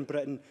people in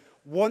Britain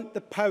want the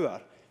power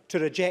to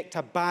reject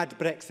a bad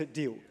Brexit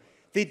deal.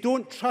 They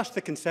don't trust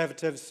the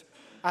Conservatives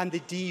and the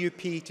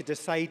DUP to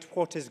decide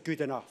what is good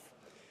enough.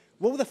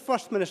 Will the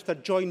First Minister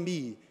join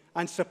me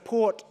and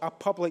support a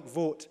public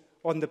vote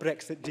on the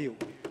Brexit deal?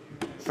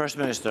 First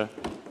Minister.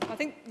 I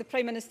think the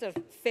Prime Minister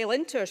fell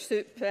into her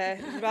soup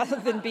rather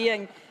than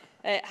being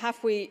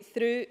halfway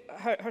through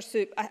her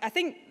soup. I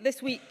think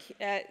this week,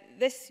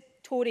 this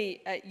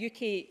Tory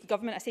UK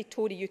government, I say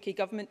Tory UK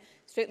government,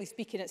 strictly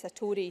speaking it's a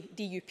Tory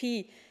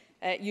DUP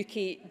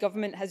UK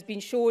government, has been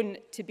shown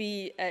to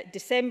be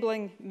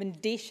dissembling,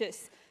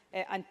 mendacious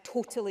and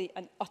totally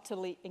and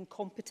utterly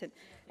incompetent.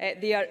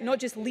 They are not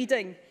just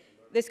leading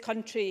this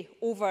country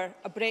over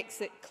a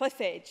Brexit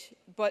cliff edge,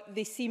 but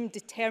they seem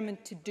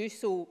determined to do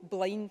so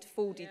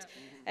blindfolded.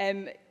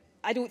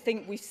 I don't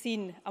think we've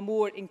seen a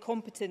more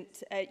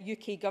incompetent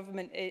UK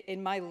government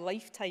in my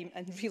lifetime,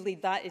 and really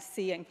that is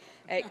saying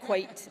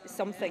quite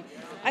something.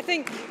 I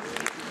think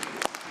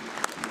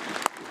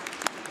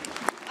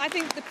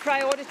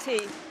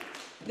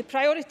the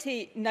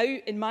priority now,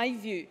 in my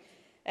view,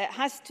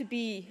 has to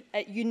be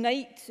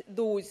unite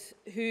those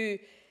who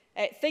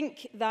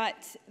think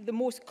that the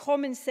most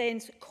common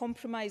sense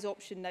compromise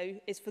option now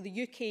is for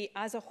the UK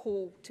as a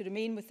whole to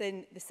remain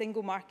within the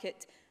single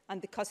market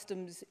and the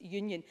customs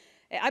union.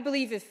 I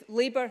believe if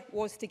Labour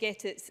was to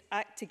get its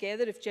act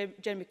together, if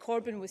Jeremy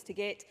Corbyn was to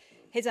get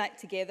his act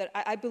together,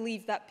 I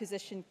believe that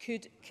position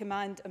could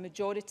command a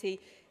majority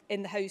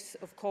in the House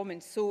of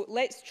Commons. So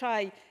let's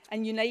try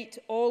and unite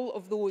all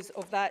of those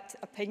of that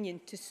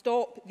opinion to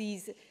stop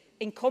these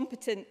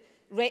incompetent,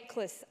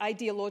 reckless,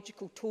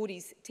 ideological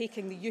Tories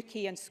taking the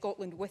UK and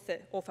Scotland with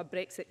it off a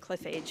Brexit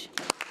cliff edge.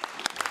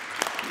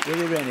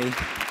 Willie Rennie.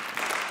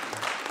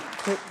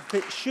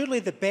 But surely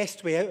the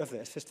best way out of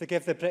this is to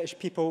give the British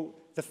people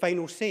the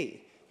final say.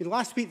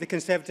 Last week the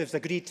Conservatives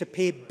agreed to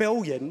pay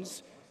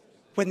billions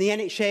when the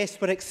NHS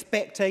were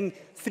expecting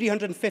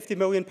 £350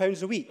 million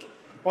a week.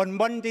 On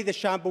Monday, the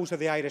shambles of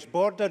the Irish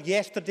border.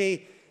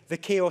 Yesterday, the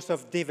chaos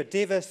of David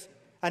Davis.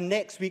 And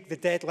next week, the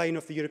deadline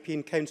of the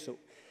European Council.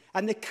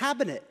 And the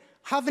Cabinet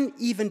haven't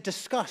even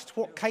discussed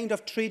what kind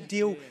of trade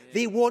deal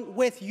they want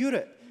with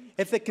Europe.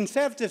 If the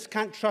Conservatives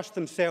can't trust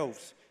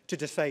themselves to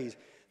decide,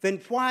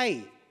 then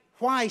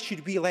why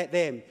should we let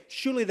them?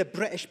 Surely the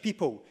British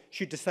people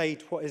should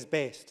decide what is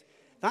best.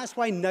 That's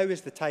why now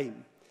is the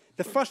time.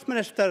 The First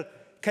Minister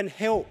can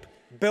help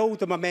build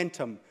the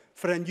momentum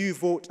for a new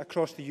vote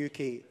across the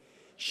UK.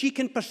 She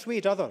can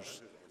persuade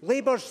others.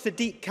 Labour's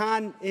Sadiq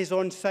Khan is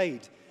on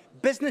side.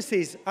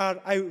 Businesses are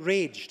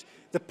outraged.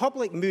 The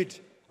public mood,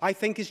 I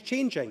think, is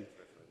changing.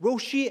 Will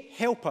she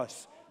help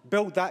us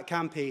build that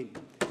campaign?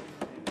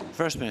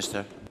 First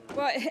Minister.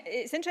 Well,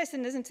 it's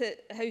interesting, isn't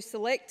it, how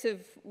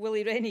selective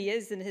Willie Rennie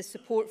is in his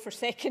support for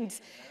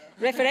second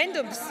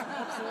referendums.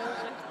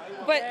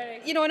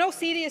 But, you know, in all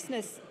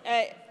seriousness,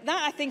 that,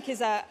 I think,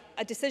 is a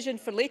decision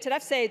for later.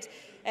 I've said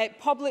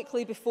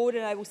publicly before,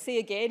 and I will say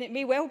again, it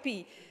may well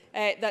be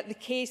that the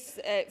case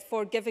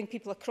for giving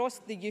people across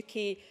the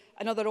UK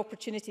another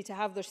opportunity to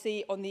have their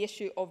say on the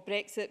issue of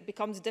Brexit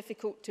becomes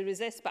difficult to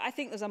resist. But I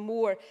think there's a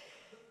more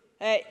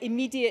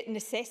immediate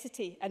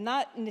necessity, and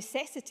that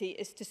necessity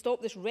is to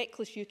stop this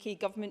reckless UK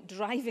government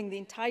driving the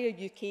entire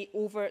UK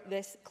over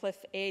this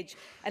cliff edge.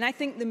 And I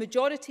think the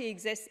majority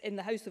exists in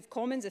the House of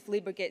Commons if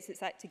Labour gets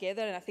its act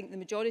together, and I think the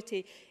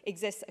majority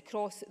exists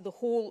across the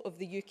whole of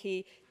the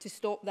UK to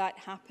stop that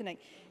happening.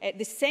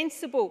 The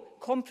sensible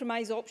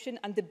compromise option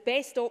and the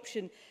best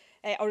option,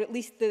 or at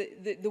least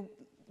the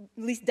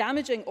least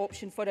damaging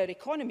option for our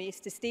economy, is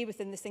to stay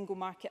within the single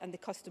market and the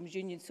customs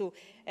union. So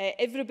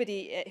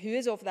everybody who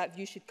is of that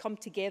view should come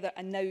together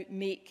and now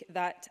make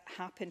that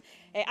happen.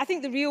 I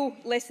think the real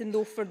lesson,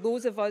 though, for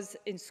those of us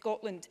in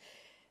Scotland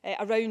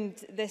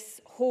around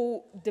this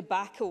whole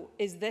debacle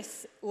is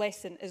this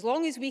lesson. As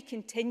long as we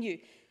continue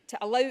to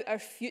allow our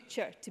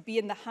future to be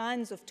in the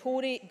hands of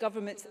Tory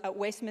governments at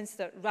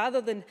Westminster, rather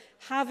than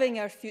having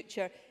our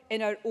future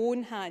in our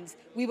own hands,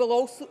 we will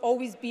also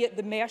always be at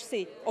the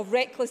mercy of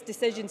reckless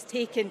decisions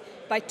taken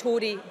by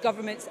Tory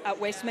governments at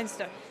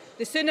Westminster.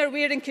 The sooner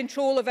we're in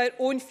control of our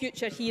own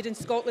future here in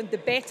Scotland, the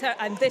better,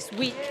 and this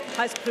week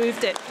has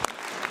proved it.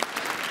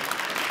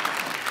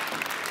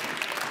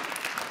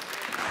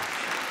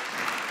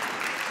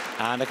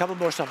 And a couple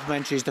more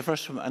supplementaries. The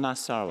first from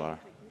Anas Sarwar.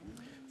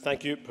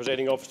 Thank you,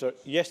 Presiding Officer.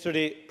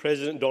 Yesterday,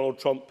 President Donald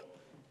Trump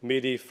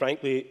made a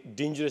frankly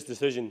dangerous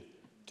decision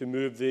to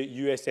move the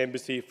US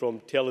Embassy from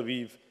Tel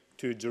Aviv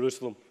to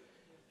Jerusalem.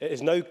 It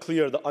is now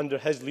clear that under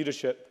his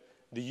leadership,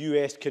 the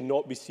US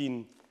cannot be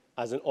seen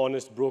as an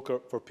honest broker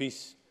for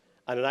peace,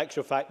 and in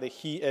actual fact that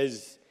he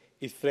is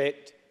a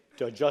threat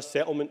to a just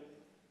settlement,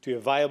 to a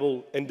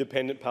viable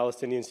independent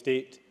Palestinian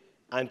state,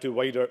 and to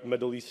wider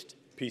Middle East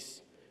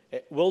peace.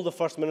 Will the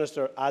First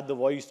Minister add the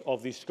voice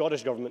of the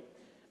Scottish Government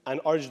and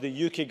urge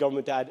the UK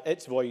Government to add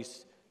its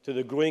voice to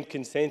the growing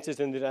consensus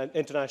in the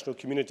international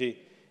community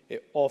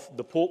of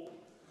the Pope,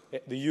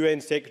 the UN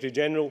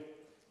Secretary-General,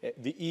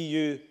 the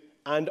EU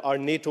and our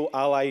NATO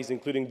allies,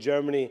 including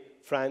Germany,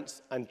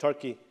 France and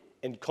Turkey,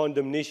 in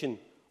condemnation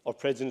of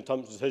President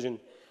Trump's decision?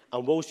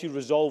 And will she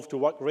resolve to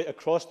work right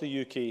across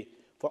the UK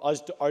for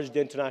us to urge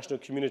the international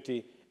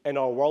community in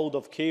our world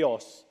of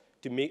chaos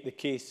to make the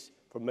case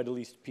for Middle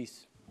East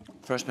peace?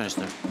 First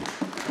Minister.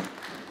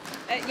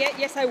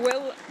 Yes, I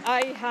will.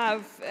 I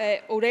have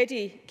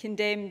already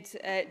condemned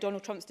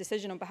Donald Trump's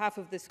decision on behalf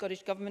of the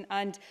Scottish Government,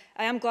 and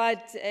I am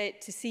glad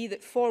to see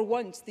that for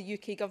once the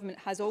UK Government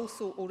has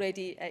also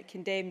already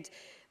condemned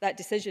that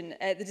decision.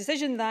 The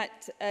decision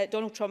that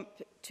Donald Trump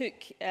took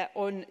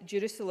on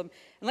Jerusalem.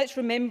 And let's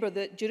remember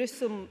that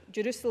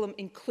Jerusalem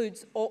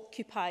includes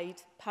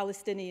occupied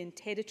Palestinian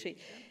territory.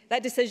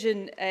 That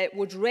decision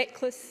was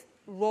reckless,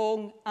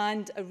 wrong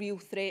and a real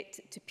threat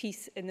to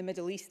peace in the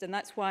Middle East, and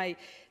that's why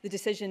the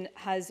decision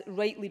has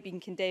rightly been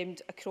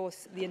condemned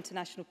across the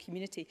international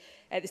community.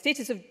 The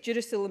status of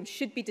Jerusalem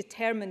should be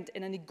determined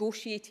in a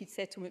negotiated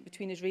settlement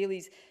between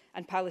Israelis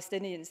and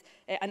Palestinians,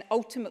 and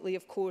ultimately,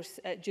 of course,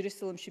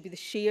 Jerusalem should be the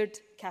shared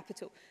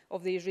capital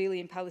of the Israeli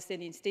and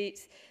Palestinian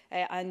states,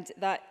 and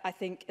that, I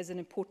think, is an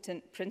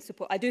important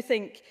principle. I do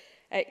think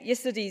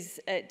yesterday's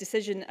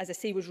decision, as I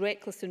say, was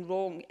reckless and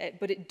wrong,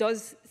 but it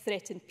does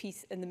threaten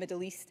peace in the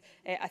Middle East.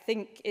 I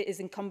think it is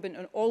incumbent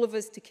on all of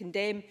us to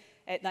condemn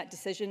that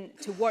decision,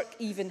 to work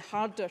even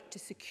harder to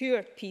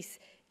secure peace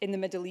in the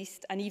Middle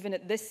East, and even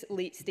at this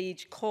late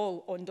stage,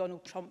 call on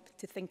Donald Trump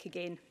to think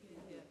again.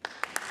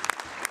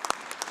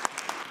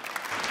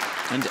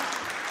 And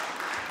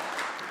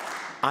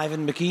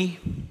Ivan McKee.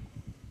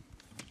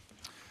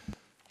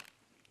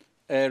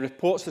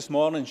 Reports this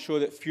morning show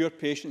that fewer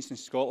patients in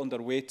Scotland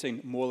are waiting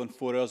more than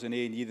 4 hours in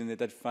A&E than they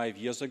did 5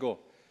 years ago.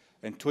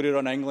 In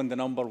Tory-run England, the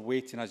number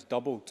waiting has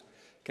doubled.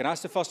 Can I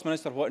ask the First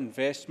Minister what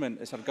investment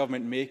is her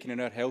government making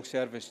in our health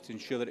service to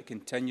ensure that it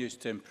continues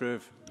to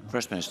improve?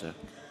 First Minister.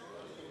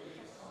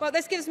 Well,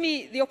 this gives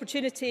me the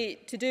opportunity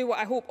to do what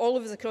I hope all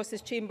of us across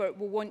this chamber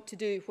will want to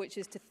do, which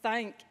is to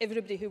thank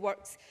everybody who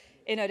works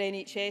in our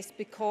NHS,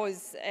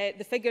 because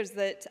the figures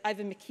that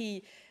Ivan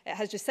McKee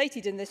has just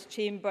cited in this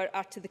chamber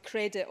are to the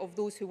credit of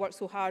those who work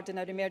so hard in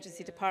our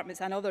emergency departments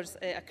and others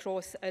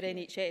across our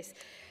NHS.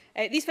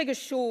 These figures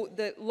show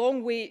that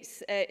long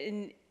waits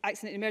in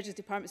accident and emergency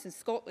departments in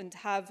Scotland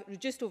have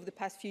reduced over the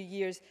past few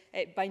years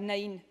by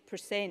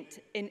 9%.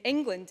 In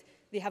England,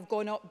 they have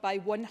gone up by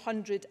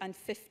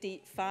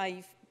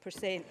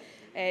 155%.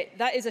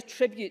 That is a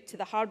tribute to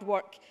the hard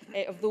work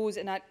of those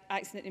in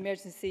accident and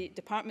emergency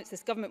departments.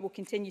 This government will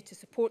continue to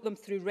support them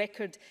through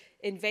record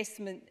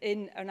investment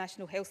in our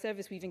National Health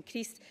Service. We've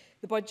increased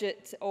the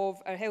budget of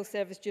our health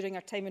service during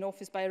our time in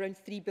office by around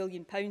 £3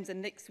 billion,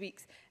 and next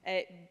week's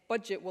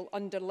budget will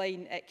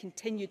underline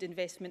continued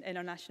investment in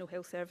our National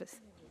Health Service.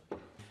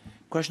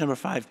 Question number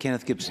 5,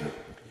 Kenneth Gibson.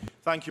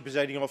 Thank you,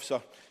 Presiding Officer.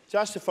 To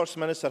ask the First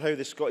Minister how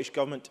the Scottish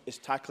Government is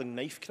tackling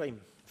knife crime.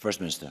 First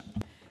Minister.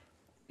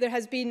 There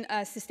has been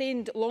a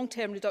sustained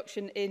long-term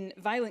reduction in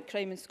violent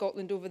crime in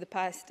Scotland over the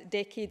past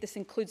decade. This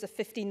includes a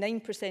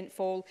 59%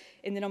 fall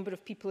in the number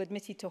of people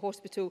admitted to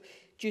hospital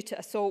due to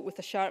assault with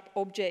a sharp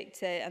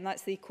object, and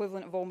that's the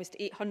equivalent of almost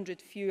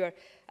 800 fewer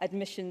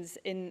admissions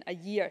in a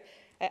year.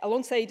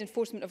 Alongside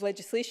enforcement of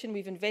legislation,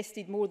 we've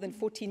invested more than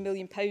 £14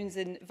 million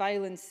in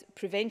violence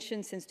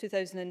prevention since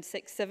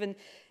 2006-07,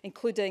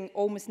 including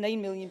almost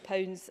 £9 million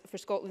for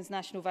Scotland's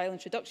National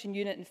Violence Reduction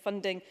Unit and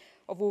funding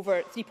of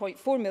over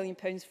 £3.4 million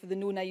for the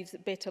No Knives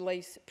Better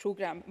Lives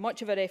programme.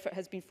 Much of our effort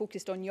has been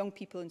focused on young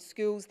people in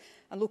schools,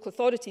 and local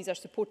authorities are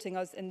supporting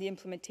us in the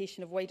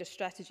implementation of wider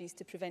strategies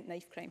to prevent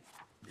knife crime.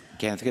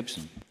 Kenneth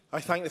Gibson.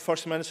 I thank the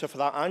First Minister for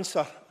that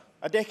answer.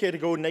 A decade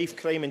ago, knife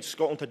crime in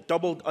Scotland had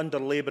doubled under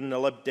Labour and the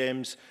Lib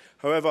Dems.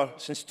 However,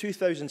 since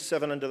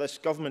 2007, under this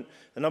government,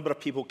 the number of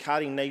people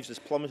carrying knives has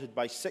plummeted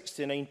by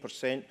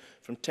 69%,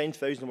 from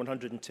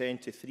 10,110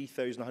 to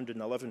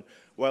 3,111,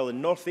 while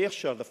in North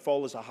Ayrshire, the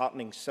fall is a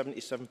heartening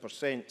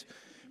 77%.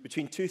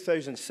 Between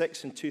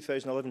 2006 and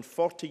 2011,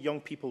 40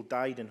 young people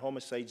died in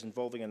homicides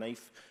involving a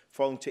knife,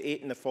 falling to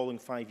 8 in the following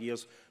 5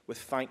 years, with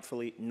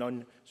thankfully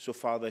none so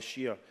far this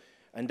year.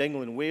 And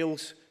England and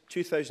Wales,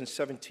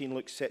 2017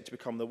 looks set to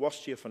become the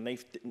worst year for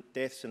knife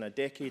deaths in a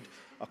decade,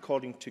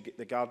 according to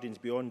the Guardian's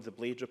Beyond the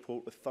Blade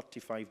report, with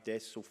 35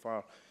 deaths so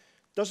far.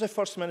 Does the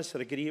First Minister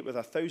agree that with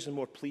 1,000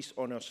 more police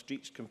on our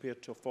streets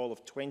compared to a fall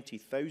of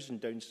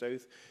 20,000 down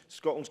south,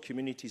 Scotland's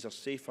communities are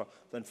safer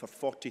than for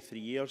 43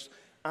 years?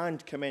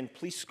 And commend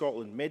Police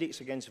Scotland, Medics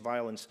Against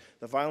Violence,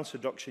 the Violence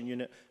Reduction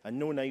Unit and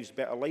No Knives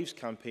Better Lives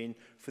campaign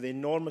for the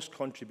enormous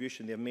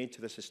contribution they have made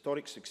to this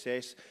historic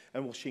success,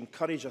 and will she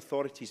encourage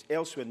authorities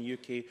elsewhere in the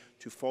UK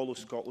to follow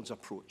Scotland's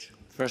approach?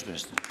 First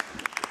Minister.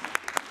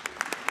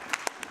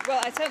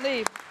 Well, I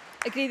certainly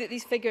agree that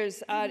these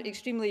figures are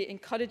extremely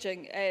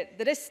encouraging.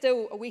 There is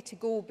still a way to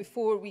go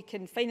before we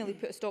can finally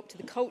put a stop to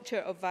the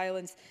culture of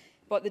violence.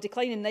 But the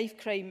decline in knife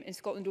crime in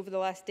Scotland over the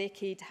last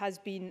decade has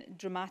been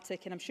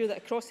dramatic, and I'm sure that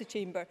across the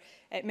chamber,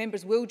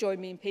 members will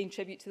join me in paying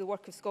tribute to the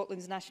work of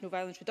Scotland's National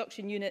Violence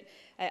Reduction Unit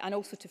and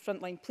also to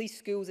frontline police,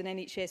 schools and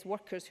NHS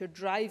workers who are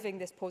driving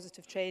this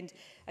positive trend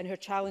and who are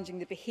challenging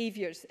the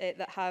behaviours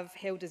that have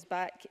held us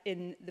back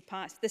in the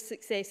past. This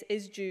success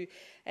is due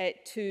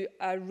to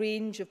a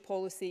range of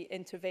policy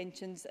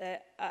interventions,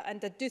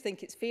 and I do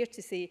think it's fair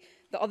to say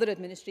that other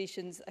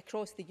administrations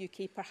across the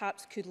UK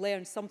perhaps could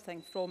learn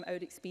something from our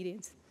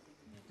experience.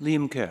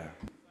 Liam Kerr.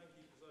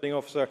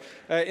 Officer.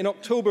 In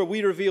October,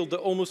 we revealed that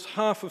almost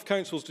half of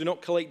councils do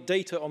not collect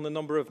data on the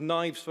number of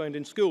knives found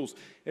in schools.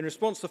 In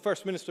response, the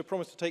First Minister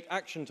promised to take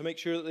action to make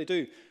sure that they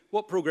do.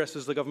 What progress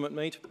has the Government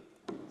made?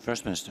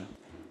 First Minister.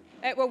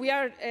 Well, we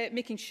are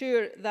making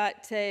sure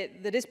that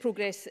there is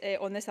progress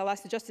on this. I'll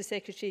ask the Justice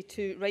Secretary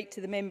to write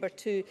to the member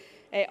to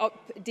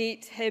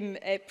update him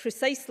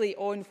precisely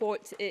on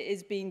what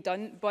is being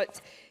done.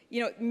 But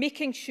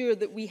making sure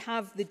that we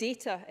have the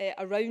data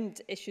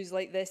around issues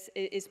like this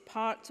is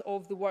part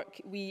of the work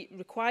we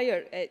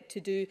require to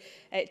do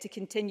to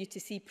continue to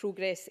see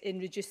progress in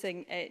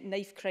reducing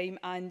knife crime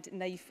and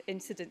knife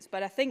incidents.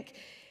 But I think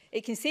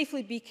it can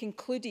safely be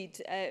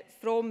concluded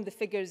from the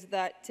figures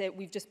that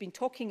we've just been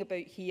talking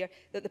about here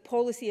that the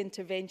policy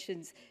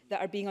interventions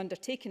that are being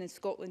undertaken in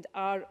Scotland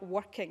are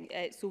working.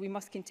 So we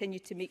must continue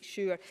to make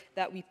sure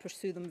that we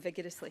pursue them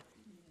vigorously.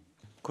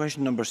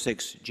 Question number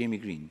 6, Jamie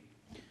Greene.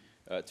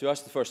 To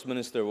ask the First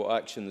Minister what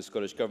action the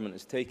Scottish Government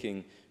is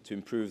taking to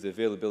improve the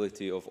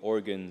availability of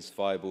organs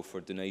viable for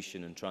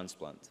donation and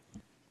transplant.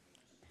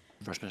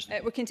 First Minister.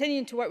 We're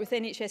continuing to work with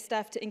NHS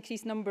staff to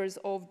increase numbers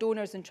of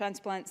donors and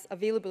transplants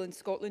available in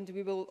Scotland.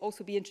 We will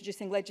also be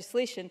introducing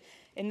legislation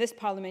in this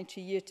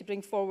parliamentary year to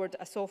bring forward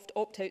a soft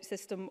opt-out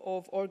system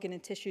of organ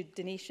and tissue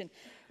donation.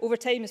 Over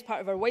time, as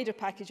part of our wider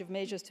package of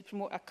measures to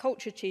promote a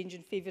culture change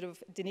in favour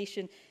of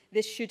donation,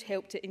 this should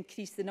help to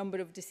increase the number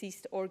of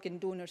deceased organ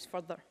donors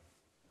further.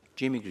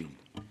 Jamie Greene.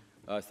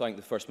 I thank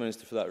the First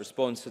Minister for that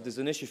response. It is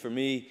an issue for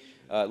me,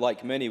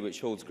 like many, which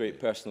holds great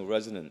personal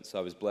resonance. I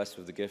was blessed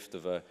with the gift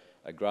of a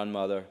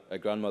grandmother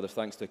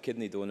thanks to a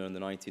kidney donor in the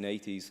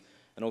 1980s,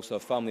 and also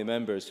have family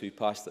members who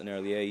passed at an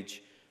early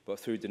age, but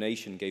through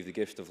donation gave the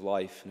gift of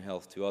life and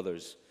health to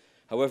others.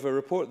 However, a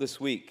report this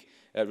week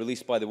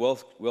released by the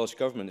Welsh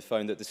Government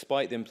found that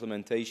despite the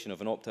implementation of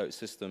an opt-out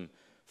system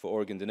for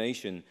organ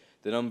donation,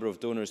 the number of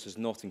donors has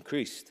not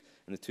increased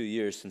in the 2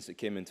 years since it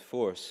came into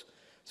force.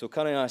 So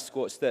can I ask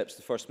what steps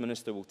the First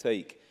Minister will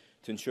take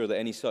to ensure that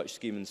any such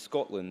scheme in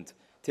Scotland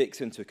takes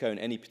into account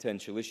any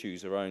potential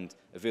issues around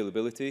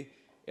availability,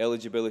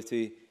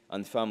 eligibility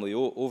and family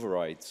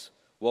overrides,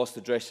 whilst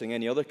addressing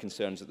any other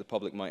concerns that the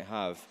public might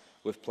have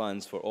with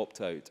plans for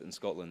opt-out in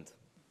Scotland?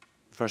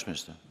 First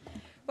Minister.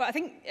 Well, I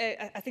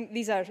think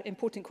these are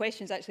important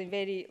questions, actually,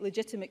 very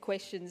legitimate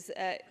questions.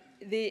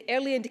 The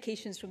early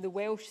indications from the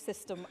Welsh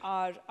system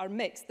are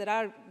mixed. There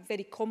are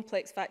very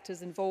complex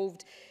factors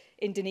involved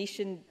in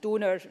donation.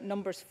 Donor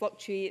numbers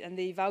fluctuate, and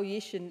the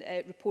evaluation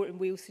report in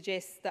Wales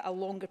suggests that a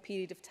longer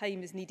period of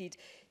time is needed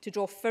to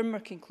draw firmer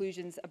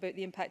conclusions about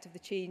the impact of the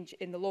change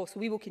in the law. So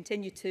we will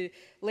continue to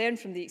learn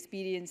from the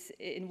experience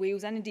in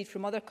Wales and indeed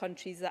from other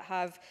countries that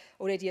have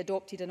already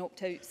adopted an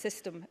opt-out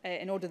system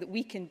in order that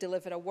we can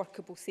deliver a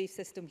workable, safe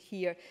system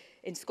here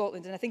in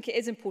Scotland. And I think it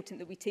is important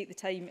that we take the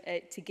time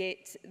to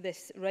get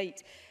this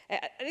right.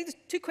 I think there's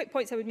 2 quick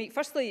points I would make.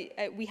 Firstly,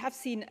 we have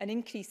seen an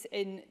increase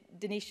in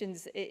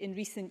donations in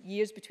recent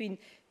years. Between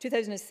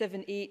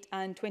 2007-8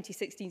 and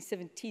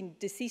 2016-17,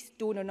 deceased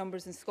donor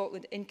numbers in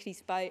Scotland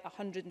increased by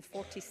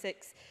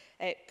 146%.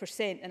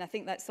 And I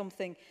think that's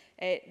something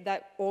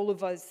that all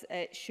of us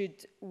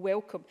should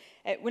welcome.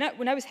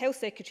 When I was Health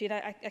Secretary,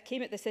 and I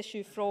came at this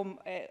issue from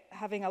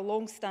having a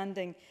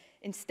long-standing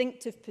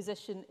instinctive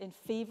position in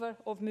favour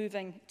of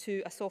moving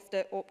to a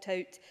softer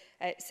opt-out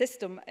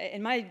system.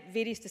 In my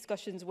various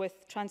discussions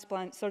with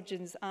transplant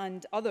surgeons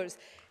and others,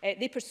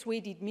 they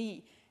persuaded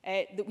me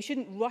that we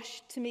shouldn't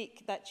rush to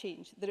make that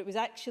change, that it was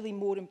actually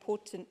more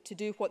important to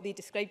do what they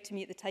described to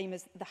me at the time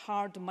as the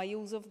hard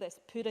miles of this,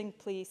 put in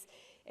place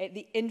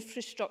the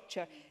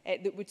infrastructure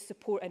that would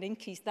support an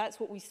increase. That's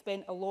what we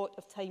spent a lot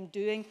of time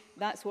doing.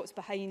 That's what's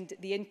behind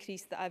the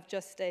increase that I've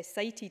just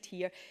cited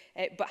here.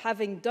 But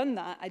having done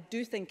that, I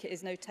do think it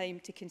is now time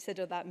to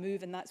consider that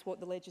move, and that's what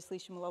the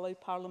legislation will allow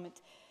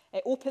Parliament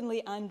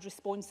openly and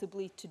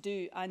responsibly to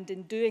do. And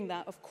in doing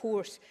that, of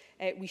course,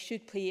 we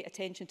should pay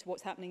attention to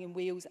what's happening in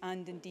Wales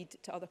and indeed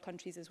to other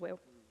countries as well.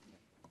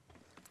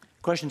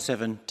 Question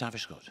 7,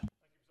 Tavish Scott.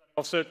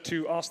 Officer,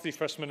 to ask the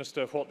First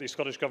Minister what the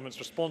Scottish Government's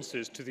response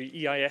is to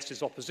the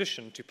EIS's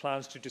opposition to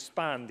plans to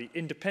disband the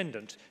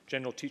independent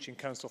General Teaching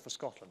Council for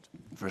Scotland.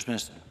 First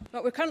Minister.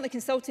 Well, we're currently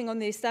consulting on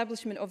the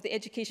establishment of the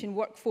Education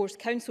Workforce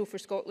Council for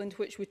Scotland,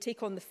 which would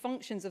take on the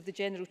functions of the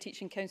General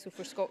Teaching Council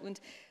for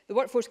Scotland. The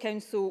Workforce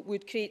Council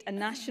would create a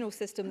national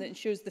system that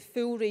ensures the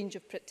full range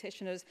of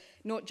practitioners,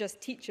 not just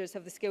teachers,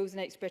 have the skills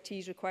and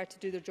expertise required to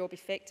do their job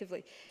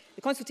effectively.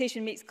 The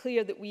consultation makes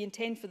clear that we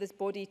intend for this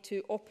body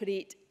to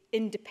operate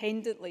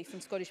independently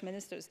from Scottish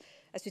ministers.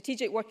 A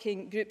strategic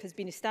working group has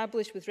been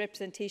established with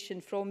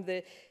representation from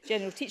the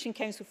General Teaching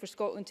Council for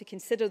Scotland to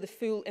consider the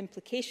full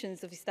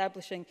implications of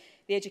establishing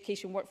the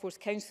Education Workforce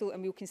Council,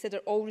 and we will consider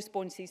all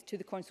responses to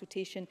the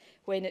consultation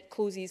when it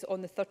closes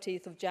on the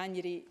 30th of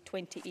January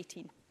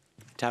 2018.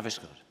 Tavish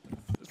Scott.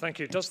 Thank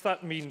you. Does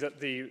that mean that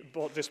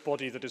this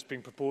body that is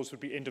being proposed would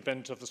be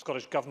independent of the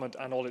Scottish Government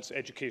and all its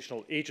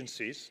educational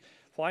agencies?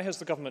 Why has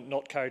the Government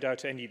not carried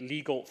out any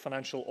legal,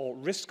 financial or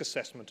risk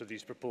assessment of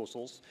these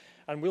proposals?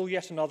 And will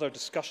yet another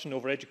discussion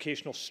over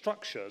educational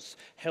structures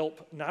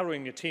help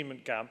narrowing the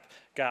attainment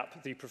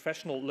gap the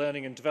professional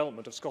learning and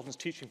development of Scotland's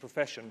teaching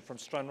profession from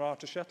Stranraer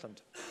to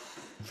Shetland?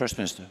 First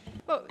Minister.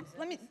 Well,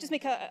 let me just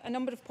make a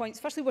number of points.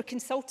 Firstly, we're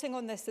consulting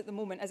on this at the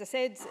moment. As I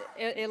said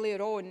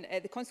earlier on,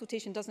 the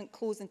consultation doesn't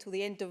close until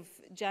the end of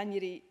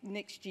January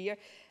next year,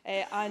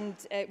 and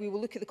we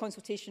will look at the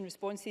consultation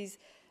responses,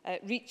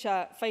 reach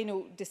a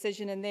final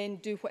decision and then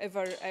do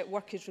whatever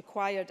work is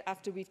required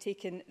after we've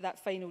taken that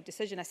final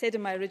decision. I said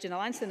in my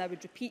original answer, and I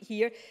would repeat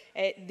here,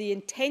 the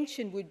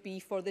intention would be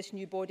for this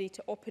new body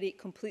to operate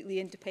completely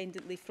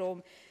independently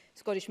from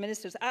Scottish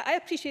ministers. I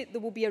appreciate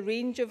there will be a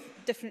range of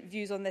different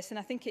views on this, and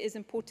I think it is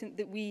important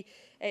that we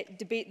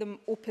debate them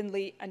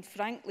openly and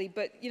frankly.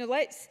 But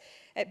let's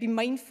be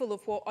mindful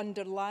of what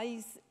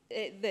underlies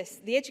this.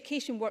 The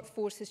education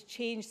workforce has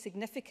changed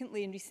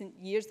significantly in recent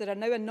years. There are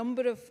now a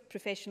number of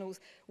professionals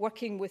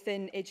working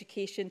within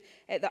education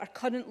that are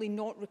currently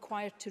not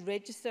required to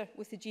register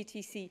with the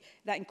GTC.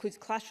 That includes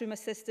classroom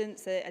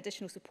assistants,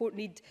 additional support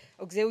need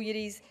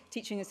auxiliaries,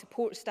 teaching and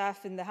support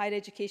staff in the higher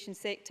education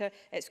sector,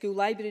 school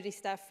library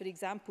staff, for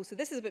example. So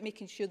this is about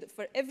making sure that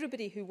for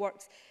everybody who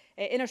works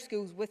in our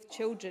schools with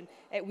children,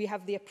 we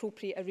have the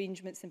appropriate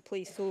arrangements in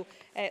place. So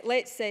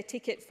let's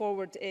take it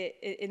forward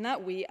in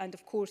that way, and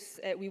of course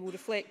we will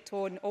reflect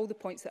on all the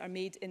points that are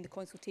made in the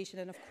consultation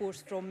and of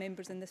course from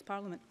members in this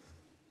Parliament.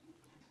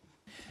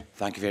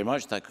 Thank you very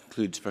much. That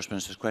concludes First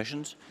Minister's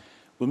questions.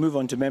 We'll move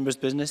on to members'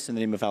 business in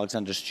the name of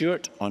Alexander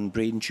Stewart on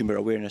brain tumour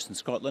awareness in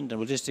Scotland, and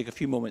we'll just take a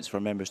few moments for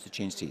members to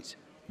change seats.